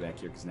make our way back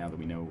here, because now that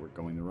we know we're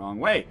going the wrong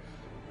way.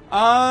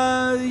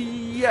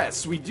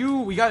 Yes, we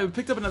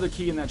picked up another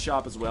key in that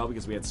shop as well,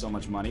 because we had so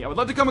much money. I would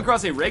love to come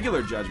across a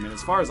regular judgment.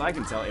 As far as I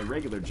can tell, a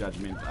regular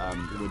judgment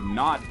would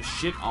not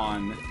shit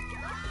on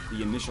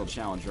the initial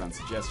challenge run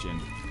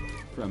suggestion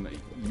from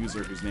a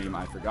user whose name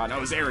I forgot. Oh,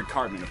 it was Eric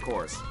Cartman, of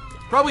course.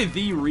 Probably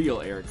the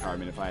real Eric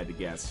Cartman, if I had to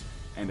guess.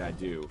 And I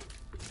do.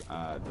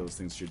 Those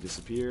things should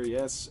disappear,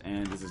 yes.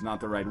 And this is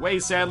not the right way,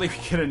 sadly.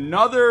 We get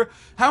another...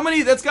 How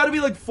many? That's got to be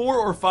like 4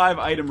 or 5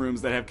 item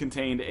rooms that have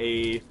contained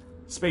a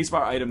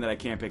spacebar item that I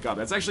can't pick up.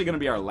 That's actually going to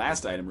be our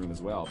last item room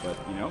as well. But,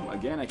 you know,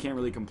 again, I can't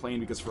really complain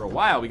because for a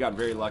while we got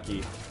very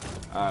lucky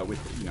with,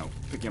 you know,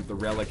 picking up the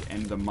Relic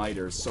and the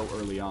Miter so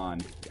early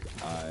on.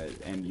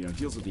 And, you know,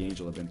 deals with the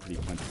Angel have been pretty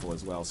plentiful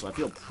as well. So I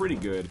feel pretty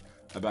good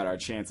about our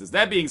chances.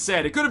 That being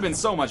said, it could have been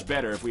so much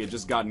better if we had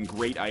just gotten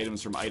great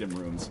items from item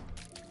rooms.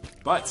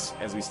 But,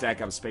 as we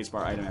stack up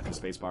spacebar item after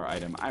spacebar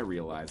item, I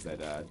realize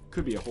that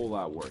could be a whole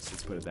lot worse,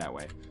 let's put it that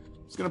way.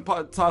 Just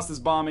gonna toss this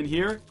bomb in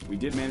here. We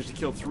did manage to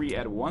kill 3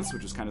 at once,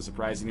 which was kind of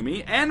surprising to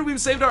me. And we've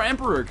saved our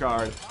Emperor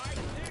card.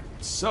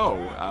 So,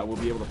 we'll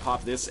be able to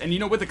pop this. And you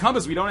know, with the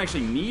Compass, we don't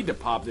actually need to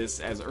pop this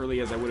as early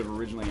as I would have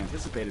originally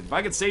anticipated. If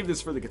I could save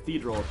this for the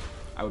Cathedral,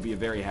 I would be a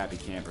very happy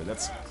camper.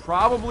 That's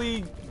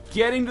probably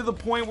getting to the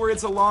point where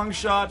it's a long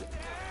shot.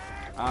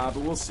 But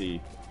we'll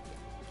see.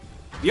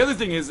 The other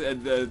thing is,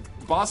 the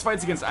boss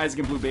fights against Isaac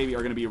and Blue Baby are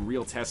going to be a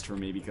real test for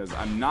me because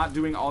I'm not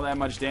doing all that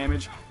much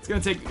damage. It's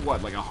going to take,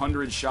 what, like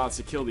 100 shots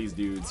to kill these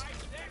dudes,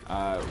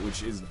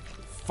 which is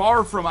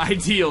far from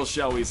ideal,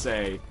 shall we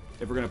say,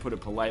 if we're going to put it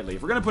politely.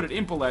 If we're going to put it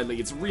impolitely,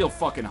 it's real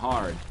fucking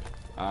hard.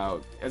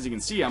 As you can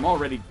see, I'm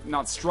already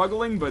not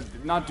struggling, but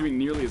not doing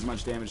nearly as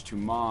much damage to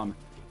Mom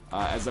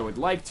as I would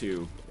like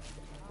to.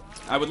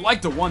 I would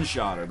like to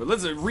one-shot her, but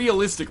let's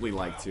realistically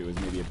like to is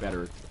maybe a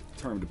better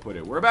term to put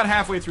it. We're about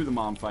halfway through the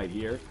Mom fight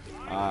here.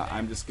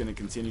 I'm just going to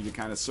continue to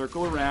kind of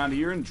circle around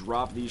here and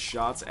drop these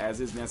shots as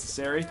is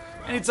necessary.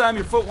 Anytime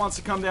your foot wants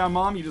to come down,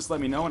 Mom, you just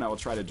let me know and I will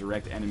try to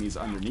direct enemies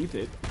underneath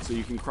it so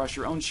you can crush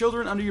your own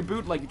children under your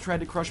boot like you tried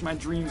to crush my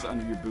dreams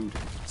under your boot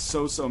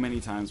so many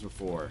times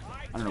before.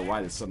 I don't know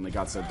why this suddenly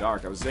got so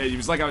dark. It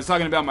was like I was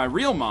talking about my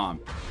real mom,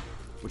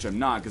 which I'm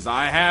not because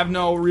I have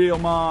no real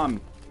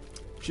mom.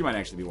 She might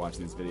actually be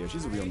watching this video.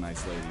 She's a real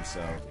nice lady,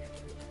 so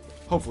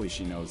hopefully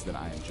she knows that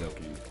I am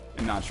joking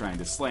and not trying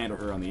to slander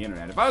her on the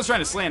internet. If I was trying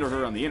to slander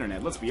her on the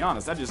internet, let's be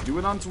honest, I'd just do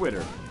it on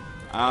Twitter.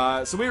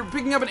 So we're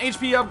picking up an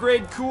HP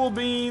upgrade, cool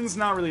beans,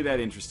 not really that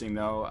interesting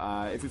though.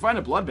 If we find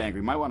a blood bank,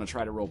 we might want to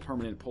try to roll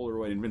permanent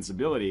Polaroid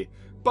invincibility,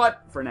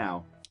 but for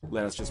now,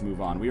 let us just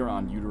move on. We are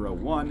on Utero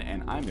 1,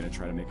 and I'm going to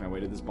try to make my way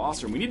to this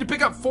boss room. We need to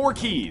pick up 4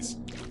 keys.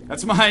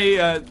 That's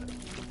my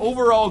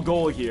overall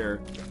goal here,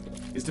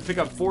 is to pick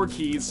up 4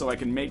 keys so I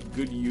can make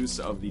good use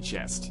of the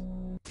chest.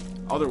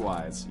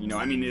 Otherwise, you know,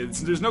 I mean,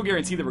 there's no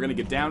guarantee that we're going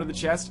to get down to the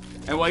chest.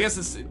 And, well, I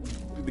guess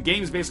the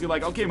game is basically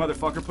like, okay,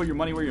 motherfucker, put your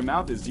money where your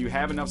mouth is. Do you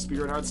have enough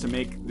spirit hearts to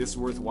make this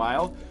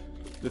worthwhile?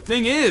 The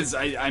thing is,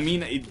 I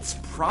mean, it's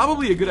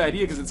probably a good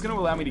idea because it's going to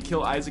allow me to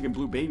kill Isaac and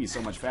Blue Baby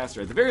so much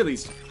faster. At the very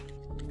least,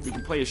 we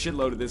can play a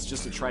shitload of this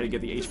just to try to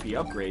get the HP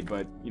upgrade.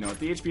 But, you know, if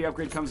the HP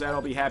upgrade comes out,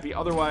 I'll be happy.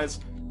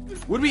 Otherwise,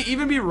 would we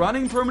even be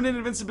running permanent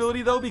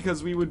invincibility, though?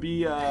 Because we would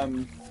be,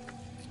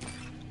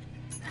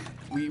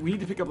 We need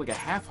to pick up like a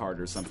half heart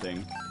or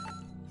something.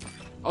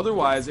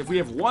 Otherwise, if we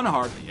have 1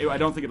 heart, I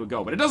don't think it'll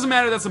go. But it doesn't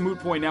matter, that's a moot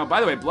point now. By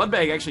the way, Blood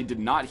Bag actually did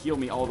not heal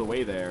me all the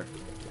way there.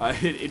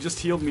 It just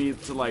healed me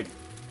to like...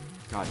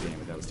 God damn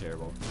it, that was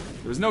terrible.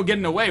 There was no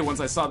getting away once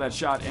I saw that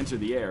shot enter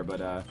the air.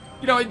 But,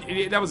 you know,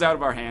 that was out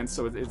of our hands,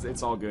 so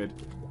it's all good.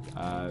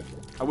 I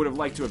would have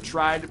liked to have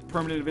tried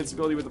permanent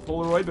invincibility with the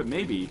Polaroid, but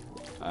maybe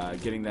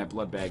getting that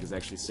Blood Bag has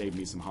actually saved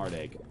me some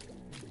heartache.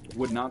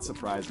 Would not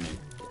surprise me.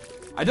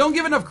 I don't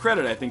give enough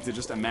credit, I think, to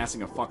just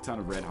amassing a fuck ton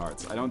of red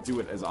hearts. I don't do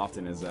it as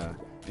often as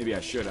maybe I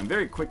should. I'm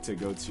very quick to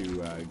go to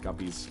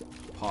Guppy's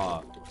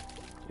paw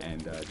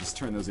and just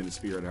turn those into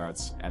spirit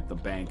hearts at the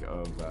bank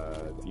of,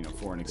 you know,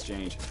 foreign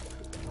exchange.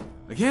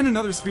 Again,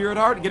 another spirit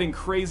heart, getting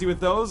crazy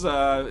with those.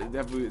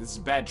 This is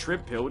Bad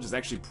Trip pill, which is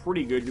actually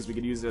pretty good because we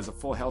could use it as a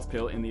full health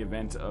pill in the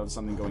event of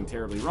something going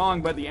terribly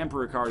wrong, but the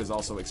Emperor card is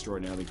also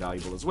extraordinarily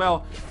valuable as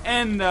well,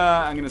 and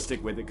I'm going to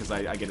stick with it because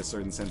I get a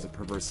certain sense of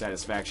perverse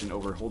satisfaction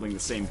over holding the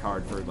same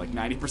card for like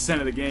 90%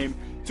 of the game.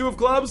 2 of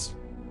clubs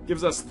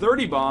gives us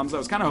 30 bombs. I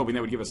was kind of hoping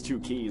that would give us 2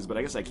 keys, but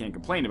I guess I can't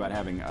complain about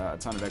having a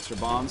ton of extra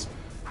bombs.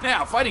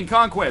 Now, Fighting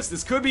Conquest.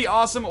 This could be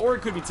awesome, or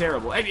it could be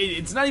terrible.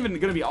 It's not even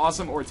going to be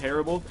awesome or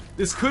terrible.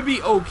 This could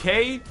be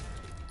okay,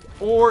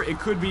 or it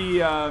could be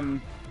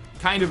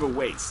kind of a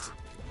waste,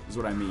 is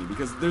what I mean.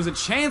 Because there's a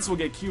chance we'll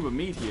get Cube of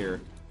Meat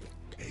here.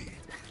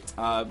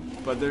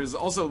 But there's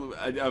also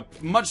a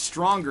much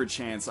stronger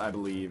chance, I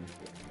believe,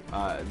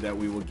 that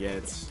we will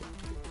get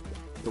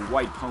the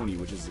White Pony,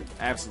 which is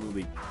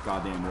absolutely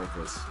goddamn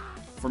worthless.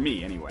 For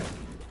me, anyway.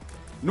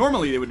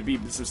 Normally, it would be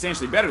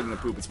substantially better than the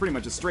poop. It's pretty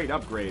much a straight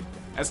upgrade.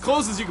 As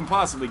close as you can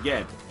possibly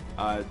get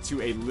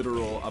to a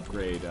literal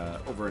upgrade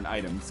over an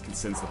item,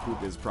 since the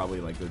poop is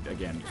probably like the,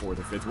 again, 4th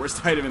or 5th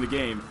worst item in the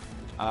game.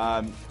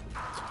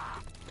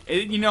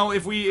 You know,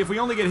 if we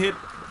only get hit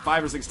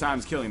 5 or 6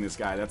 times killing this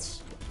guy,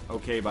 that's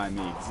okay by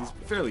me, because he's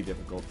fairly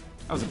difficult.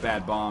 That was a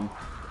bad bomb.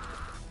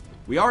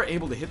 We are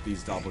able to hit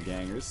these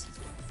doppelgangers.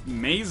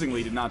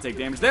 Amazingly did not take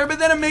damage there, but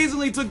then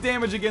amazingly took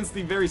damage against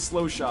the very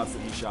slow shots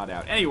that he shot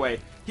out. Anyway,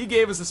 he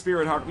gave us a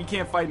Spirit Heart. We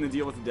can't fight in the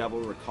deal with the devil,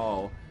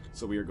 recall.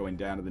 So we are going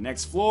down to the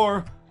next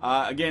floor.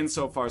 Again,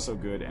 so far so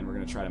good, and we're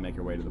going to try to make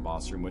our way to the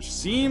boss room, which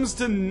seems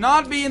to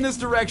not be in this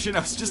direction. I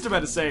was just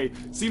about to say,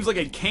 seems like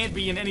it can't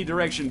be in any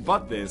direction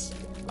but this.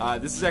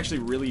 This is actually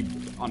really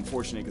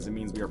unfortunate, because it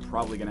means we are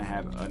probably going to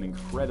have an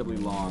incredibly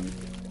long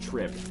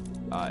trip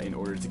in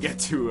order to get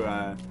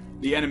to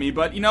the enemy.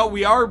 But, you know,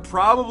 we are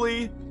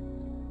probably...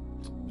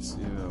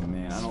 Oh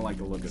man, I don't like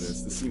the look of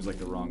this. This seems like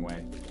the wrong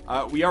way.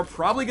 We are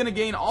probably going to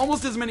gain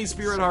almost as many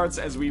Spirit Hearts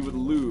as we would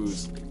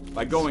lose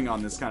by going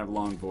on this kind of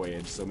long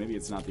voyage, so maybe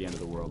it's not the end of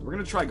the world. We're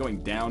going to try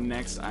going down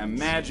next. I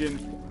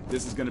imagine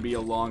this is going to be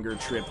a longer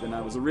trip than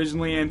I was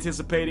originally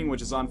anticipating,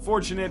 which is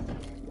unfortunate,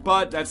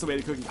 but that's the way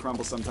the cookie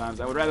crumbles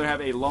sometimes. I would rather have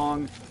a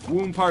long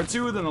womb part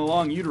 2 than a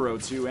long utero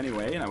 2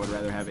 anyway, and I would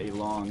rather have a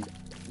long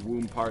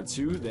womb part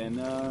 2 than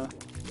a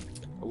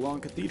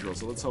long cathedral,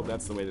 so let's hope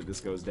that's the way that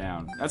this goes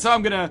down. That's how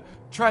I'm gonna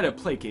try to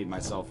placate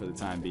myself for the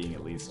time being,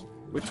 at least.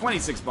 With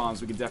 26 bombs,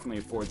 we can definitely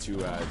afford to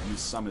use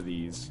some of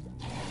these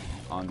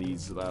on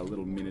these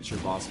little miniature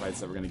boss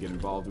fights that we're gonna get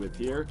involved with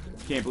here.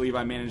 Can't believe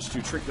I managed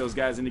to trick those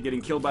guys into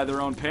getting killed by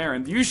their own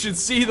parent. You should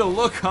see the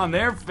look on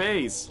their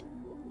face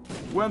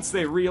once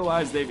they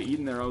realize they've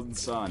eaten their own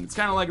son. It's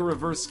kind of like a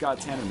reverse Scott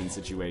Tenorman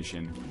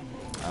situation.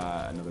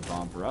 Another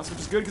bomb for us, which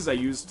is good because I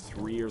used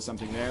 3 or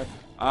something there.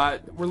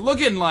 We're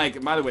looking like,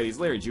 by the way, these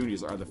Larry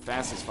Juniors are the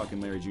fastest fucking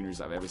Larry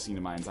Juniors I've ever seen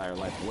in my entire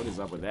life. What is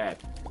up with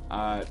that?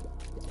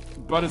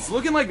 But it's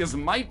looking like this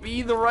might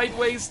be the right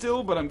way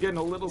still, but I'm getting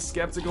a little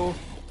skeptical.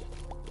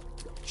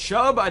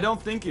 Chubb, I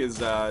don't think is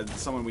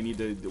someone we need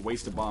to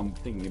waste a bomb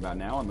thinking about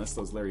now, unless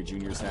those Larry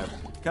Juniors have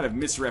kind of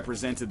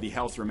misrepresented the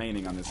health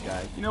remaining on this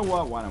guy. You know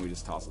what? Why don't we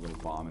just toss a little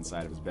bomb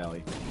inside of his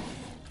belly?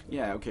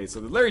 Yeah, okay, so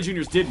the Larry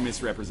Juniors did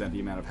misrepresent the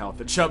amount of health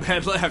that Chubb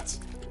had left.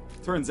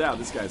 Turns out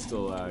this guy's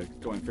still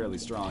going fairly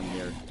strong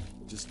here.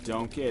 Just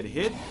don't get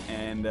hit,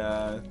 and,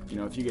 you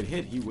know, if you get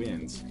hit, he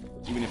wins.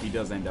 Even if he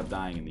does end up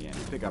dying in the end.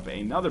 Pick up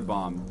another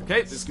bomb.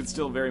 Okay, this could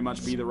still very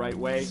much be the right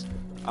way.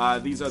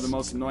 These are the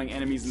most annoying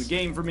enemies in the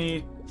game for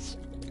me.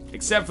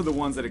 Except for the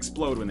ones that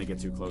explode when they get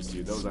too close to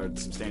you. Those are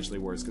substantially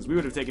worse, because we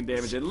would have taken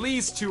damage at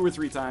least 2 or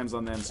 3 times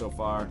on them so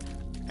far.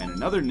 And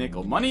another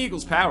nickel. Money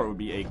equals power would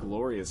be a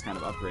glorious kind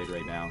of upgrade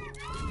right now.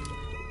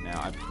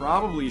 Now, I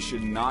probably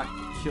should not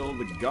kill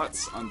the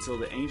guts until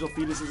the angel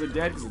fetuses are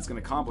dead, because it's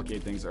going to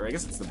complicate things. Or I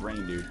guess it's the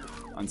brain dude.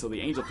 Until the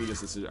angel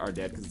fetuses are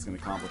dead, because it's going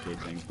to complicate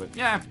things. But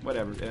yeah,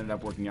 whatever. It ended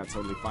up working out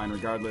totally fine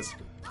regardless.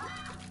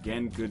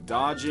 Again, good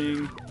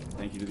dodging.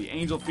 Thank you to the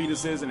angel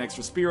fetuses. An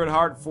extra Spirit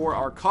Heart for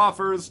our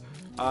coffers.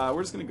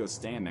 We're just going to go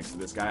stand next to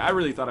this guy. I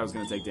really thought I was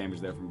going to take damage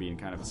there from being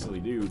kind of a silly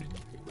dude.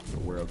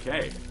 But we're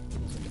okay.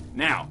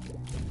 Now,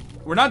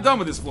 we're not done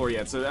with this floor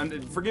yet, so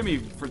forgive me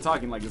for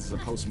talking like this is a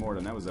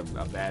post-mortem. That was a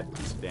bad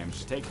piece of damage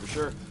to take, for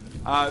sure.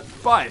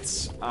 But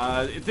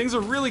things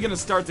are really going to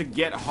start to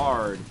get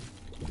hard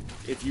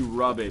if you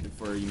rub it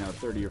for, you know,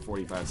 30 or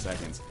 45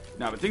 seconds.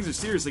 Now, but things are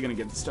seriously going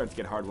to start to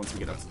get hard once we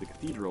get up to the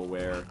cathedral,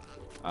 where,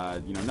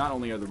 you know, not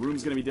only are the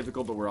rooms going to be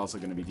difficult, but we're also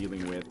going to be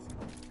dealing with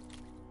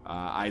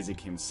Isaac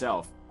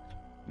himself.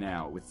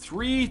 Now, with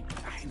 3,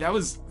 that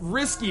was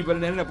risky, but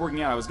it ended up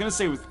working out. I was going to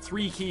say with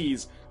 3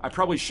 keys, I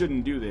probably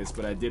shouldn't do this,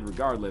 but I did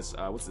regardless.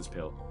 What's this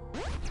pill?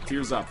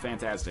 Tears Up,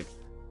 fantastic.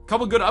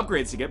 Couple good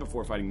upgrades to get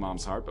before fighting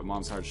Mom's Heart, but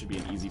Mom's Heart should be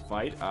an easy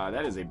fight.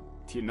 That is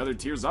another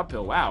Tears Up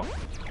pill, wow.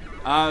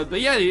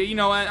 But yeah, you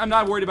know, I'm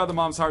not worried about the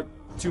Mom's Heart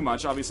too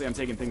much. Obviously, I'm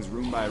taking things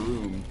room by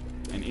room,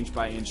 and inch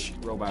by inch,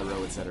 row by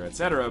row, etc.,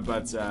 etc.,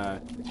 but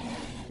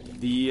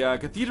the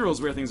cathedral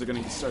is where things are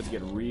going to start to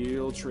get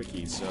real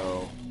tricky,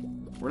 so...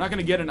 We're not going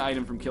to get an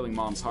item from killing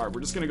Mom's Heart.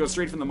 We're just going to go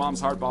straight from the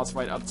Mom's Heart boss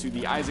fight up to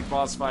the Isaac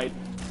boss fight,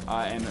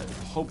 and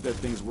hope that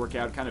things work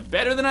out kind of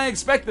better than I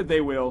expect that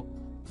they will.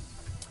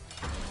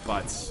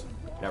 But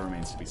that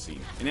remains to be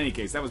seen. In any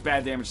case, that was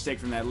bad damage to take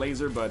from that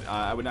laser, but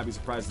I would not be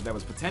surprised if that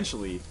was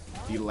potentially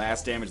the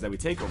last damage that we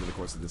take over the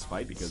course of this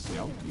fight, because, you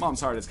know, Mom's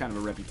Heart has kind of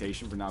a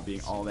reputation for not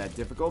being all that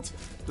difficult.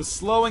 The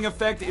slowing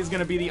effect is going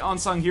to be the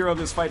unsung hero of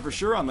this fight for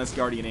sure, unless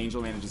Guardian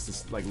Angel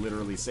manages to, like,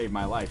 literally save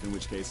my life, in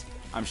which case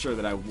I'm sure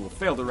that I will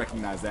fail to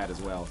recognize that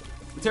as well.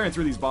 We're tearing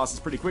through these bosses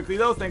pretty quickly,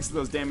 though, thanks to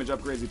those damage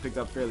upgrades we picked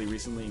up fairly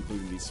recently,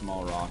 including the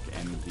Small Rock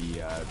and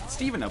the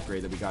Steven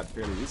upgrade that we got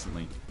fairly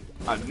recently.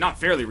 Not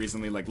fairly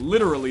recently, like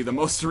literally the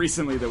most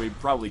recently that we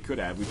probably could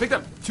have. We picked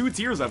up 2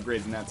 Tears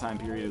upgrades in that time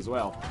period as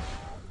well.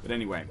 But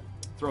anyway,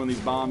 throwing these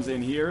bombs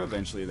in here.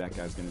 Eventually that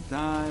guy's gonna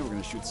die. We're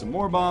gonna shoot some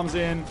more bombs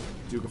in.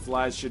 Duke of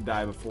Flies should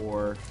die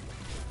before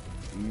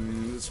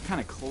It's kind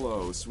of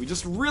close. We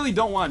just really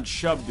don't want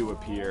Chub to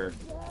appear.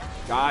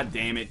 God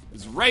damn it. It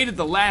was right at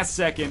the last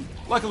second.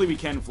 Luckily we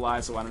can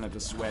fly, so I don't have to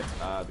sweat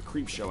the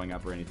creep showing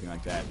up or anything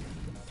like that.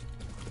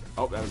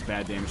 Oh, that was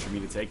bad damage for me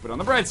to take. But on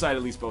the bright side,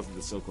 at least both of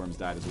the silkworms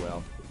died as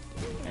well.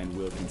 And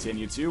we'll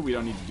continue to. We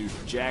don't need to do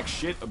jack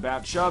shit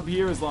about Chub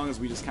here as long as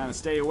we just kind of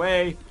stay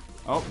away.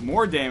 Oh,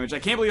 more damage. I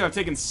can't believe I've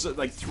taken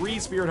like 3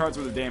 Spirit Hearts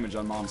worth of damage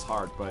on Mom's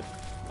heart, but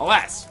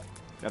alas,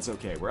 that's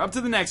okay. We're up to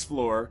the next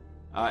floor,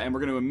 and we're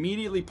going to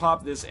immediately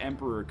pop this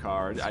Emperor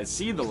card. I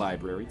see the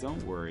library,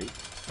 don't worry,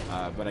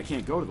 but I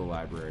can't go to the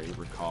library,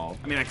 recall.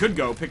 I mean, I could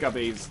go pick up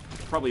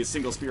probably a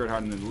single Spirit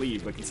Heart and then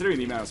leave, but considering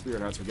the amount of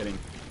Spirit Hearts we're getting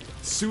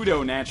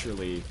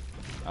pseudo-naturally,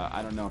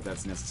 I don't know if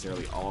that's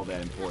necessarily all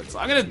that important. So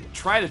I'm going to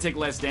try to take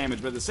less damage,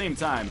 but at the same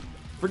time,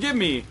 forgive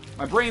me,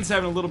 my brain's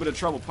having a little bit of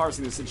trouble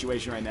parsing this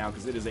situation right now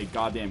because it is a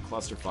goddamn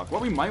clusterfuck.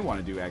 What we might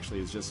want to do, actually,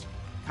 is just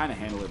kind of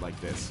handle it like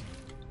this.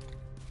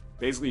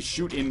 Basically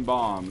shoot in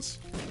bombs,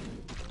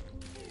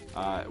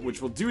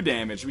 which will do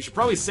damage. We should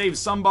probably save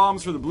some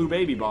bombs for the Blue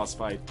Baby boss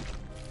fight.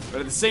 But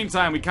at the same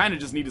time, we kind of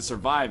just need to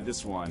survive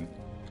this one.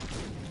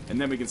 And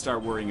then we can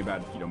start worrying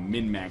about, you know,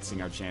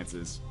 min-maxing our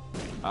chances.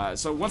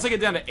 So once I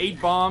get down to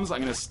 8 bombs,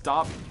 I'm going to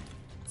stop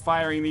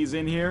firing these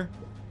in here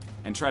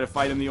and try to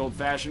fight him the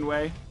old-fashioned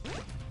way.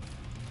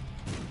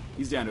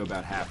 He's down to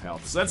about half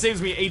health. So that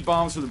saves me 8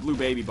 bombs for the Blue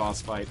Baby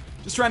boss fight.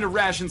 Just trying to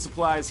ration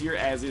supplies here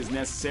as is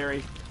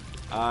necessary.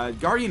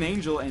 Guardian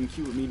Angel and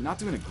Cube Me not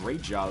doing a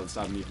great job of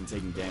stopping me from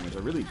taking damage. I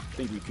really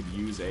think we could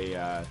use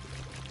a,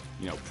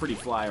 you know, Pretty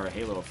Fly or a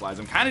Halo of Flies.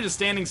 I'm kind of just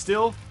standing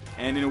still,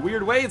 and in a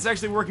weird way, it's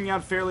actually working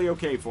out fairly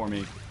okay for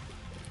me.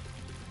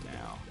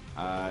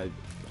 Now,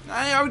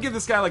 I would give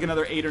this guy like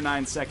another 8 or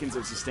 9 seconds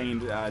of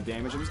sustained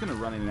damage. I'm just going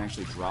to run in and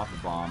actually drop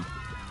a bomb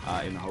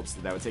in the hopes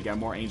that that would take out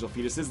more Angel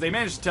Fetuses. They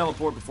managed to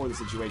teleport before the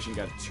situation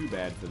got too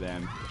bad for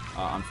them,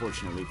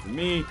 unfortunately for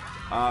me.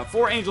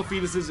 4 Angel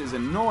Fetuses is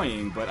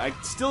annoying, but I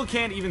still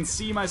can't even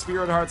see my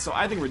Spirit Hearts, so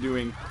I think we're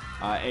doing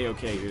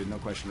A-okay here, no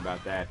question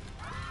about that.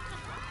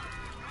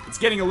 It's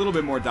getting a little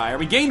bit more dire.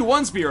 We gained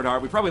 1 Spirit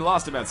Heart, we probably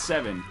lost about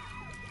 7.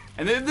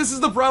 And this is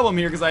the problem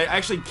here, because I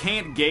actually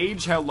can't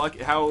gauge how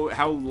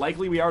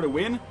likely we are to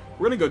win.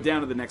 We're going to go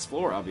down to the next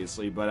floor,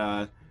 obviously,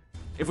 but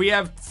if we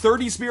have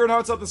 30 Spirit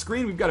Hearts up the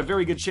screen, we've got a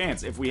very good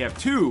chance. If we have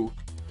 2,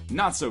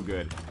 not so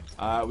good.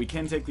 We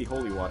can take the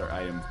Holy Water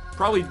item.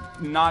 Probably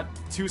not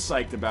too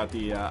psyched about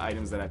the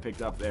items that I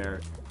picked up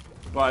there,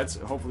 but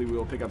hopefully we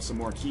will pick up some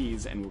more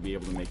keys, and we'll be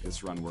able to make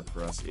this run work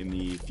for us in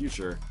the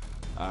future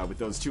with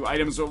those 2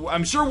 items.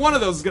 I'm sure one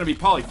of those is going to be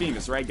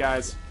Polyphemus, right,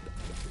 guys?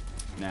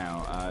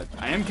 Now,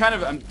 I am kind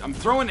of, I'm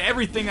throwing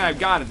everything I've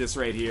got at this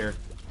right here.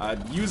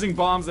 Using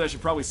bombs that I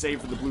should probably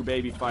save for the Blue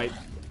Baby fight.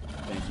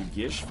 Thank you,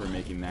 Gish, for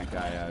making that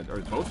guy, or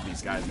both of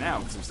these guys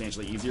now,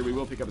 substantially easier. We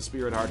will pick up a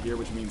Spirit Heart here,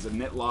 which means a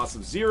net loss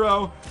of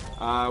 0.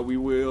 We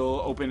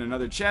will open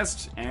another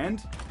chest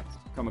and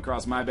come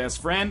across my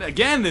best friend.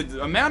 Again,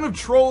 the amount of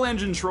troll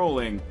engine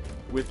trolling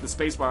with the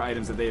spacebar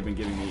items that they have been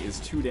giving me is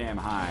too damn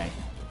high.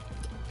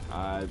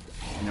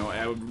 You know,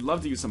 I would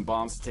love to use some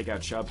bombs to take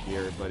out Chub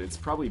here, but it's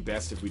probably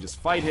best if we just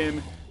fight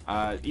him.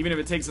 Even if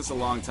it takes us a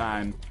long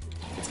time,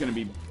 it's going to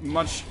be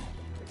much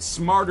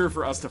smarter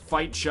for us to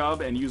fight Chub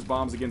and use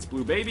bombs against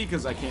Blue Baby,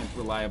 because I can't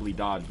reliably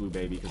dodge Blue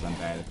Baby because I'm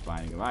bad at the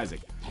Binding of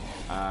Isaac.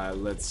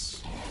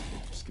 Let's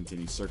just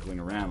continue circling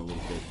around a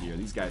little bit here.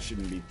 These guys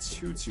shouldn't be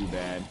too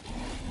bad.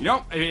 You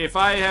know, if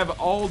I have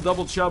all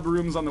double Chub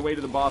rooms on the way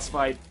to the boss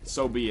fight,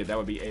 so be it. That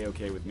would be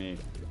A-okay with me.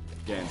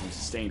 Again, some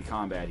sustained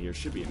combat here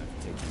should be enough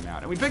to take him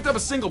out. And we picked up a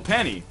single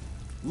penny.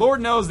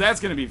 Lord knows that's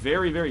going to be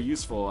very, very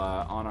useful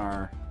on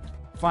our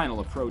final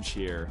approach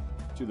here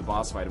to the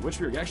boss fight, of which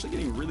we were actually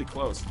getting really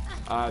close.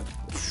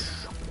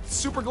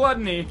 Super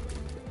Gluttony,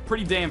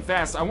 pretty damn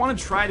fast. I want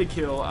to try to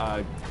kill,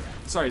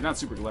 sorry, not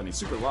Super Gluttony,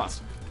 Super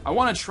Lust. I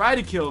want to try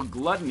to kill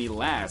Gluttony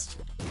last,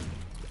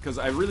 because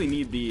I really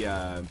need the,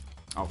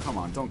 oh, come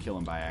on, don't kill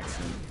him by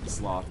accident,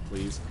 Sloth,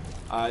 please.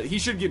 He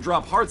should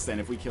drop hearts then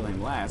if we kill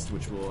him last,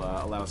 which will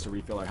allow us to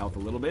refill our health a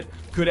little bit.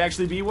 Could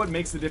actually be what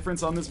makes the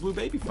difference on this Blue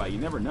Baby fight. You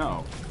never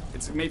know.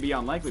 It's maybe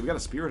unlikely. We got a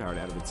Spirit Heart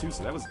out of it too,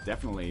 so that was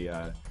definitely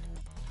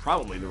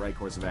probably the right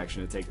course of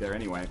action to take there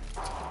anyway.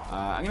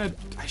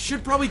 I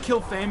should probably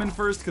kill Famine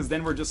first, because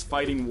then we're just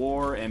fighting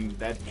war, and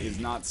that is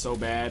not so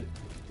bad.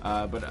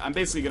 But I'm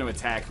basically going to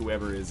attack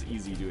whoever is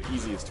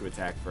easiest to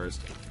attack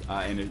first.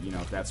 And you know,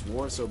 if that's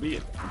war, so be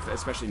it.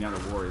 Especially now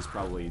that war is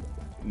probably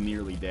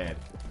nearly dead.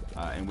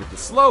 And with the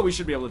slow, we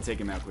should be able to take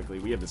him out quickly.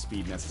 We have the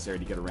speed necessary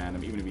to get around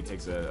him, even if he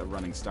takes a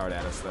running start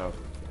at us, though.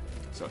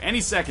 So any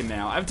second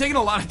now. I've taken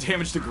a lot of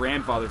damage to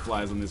Grandfather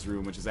Flies on this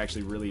room, which is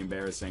actually really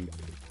embarrassing.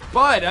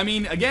 But, I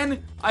mean,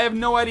 again, I have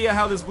no idea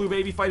how this Blue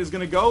Baby fight is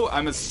going to go.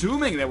 I'm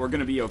assuming that we're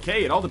going to be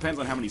okay. It all depends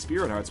on how many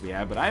Spirit Hearts we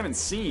have, but I haven't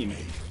seen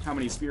how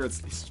many Spirit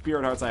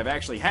Hearts I've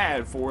actually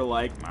had for,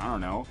 like, I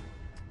don't know,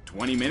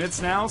 20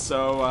 minutes now.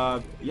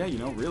 So, yeah, you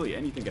know, really,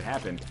 anything could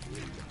happen.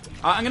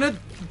 I'm going to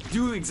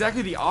do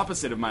exactly the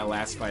opposite of my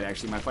last fight,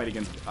 actually, my fight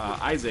against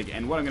Isaac.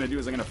 And what I'm going to do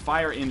is I'm going to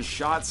fire in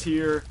shots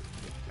here.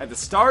 at the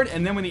start,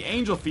 and then when the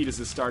angel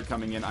fetuses start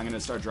coming in, I'm going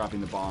to start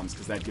dropping the bombs,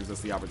 because that gives us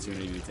the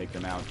opportunity to take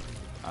them out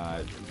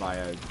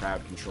via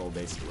crowd control,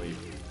 basically.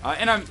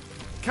 And I'm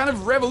kind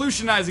of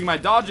revolutionizing my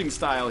dodging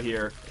style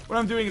here. What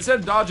I'm doing, instead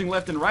of dodging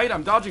left and right,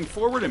 I'm dodging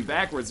forward and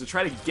backwards to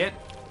try to get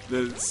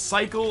the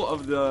cycle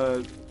of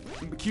the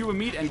Cuba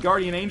Meat and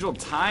Guardian Angel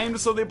timed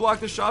so they block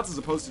the shots, as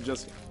opposed to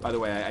just... By the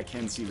way, I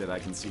can see that I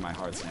can see my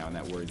hearts now, and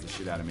that worries the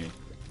shit out of me.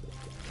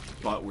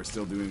 But we're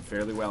still doing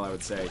fairly well, I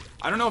would say.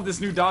 I don't know if this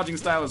new dodging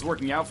style is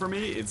working out for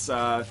me. It's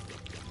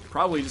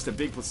probably just a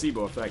big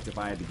placebo effect, if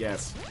I had to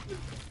guess.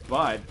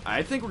 But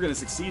I think we're going to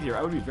succeed here.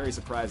 I would be very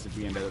surprised if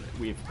we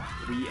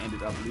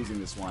ended up losing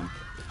this one.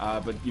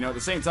 But, you know, at the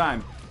same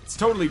time, it's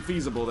totally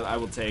feasible that I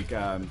will take,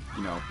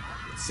 you know,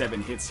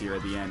 7 hits here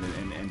at the end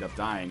and end up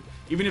dying.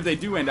 Even if they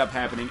do end up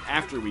happening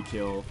after we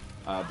kill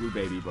Blue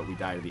Baby, but we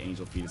die to the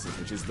angel fetuses,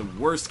 which is the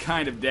worst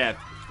kind of death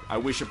I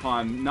wish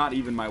upon not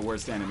even my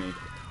worst enemy.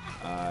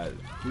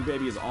 Blue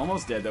Baby is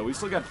almost dead, though. We've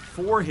still got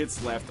 4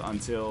 hits left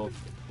until...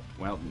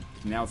 Well,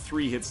 now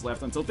 3 hits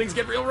left until things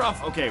get real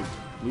rough. Okay,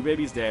 Blue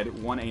Baby's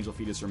dead. 1 angel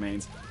fetus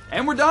remains.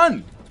 And we're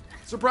done!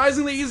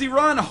 Surprisingly easy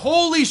run.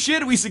 Holy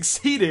shit, we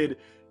succeeded!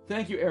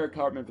 Thank you, Eric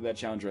Hartman, for that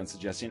challenge run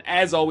suggestion.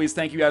 As always,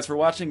 thank you guys for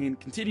watching, and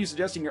continue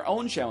suggesting your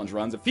own challenge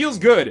runs. It feels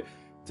good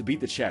to beat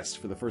the chest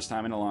for the first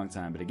time in a long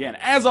time. But again,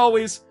 as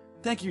always,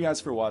 thank you guys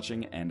for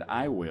watching, and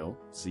I will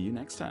see you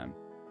next time.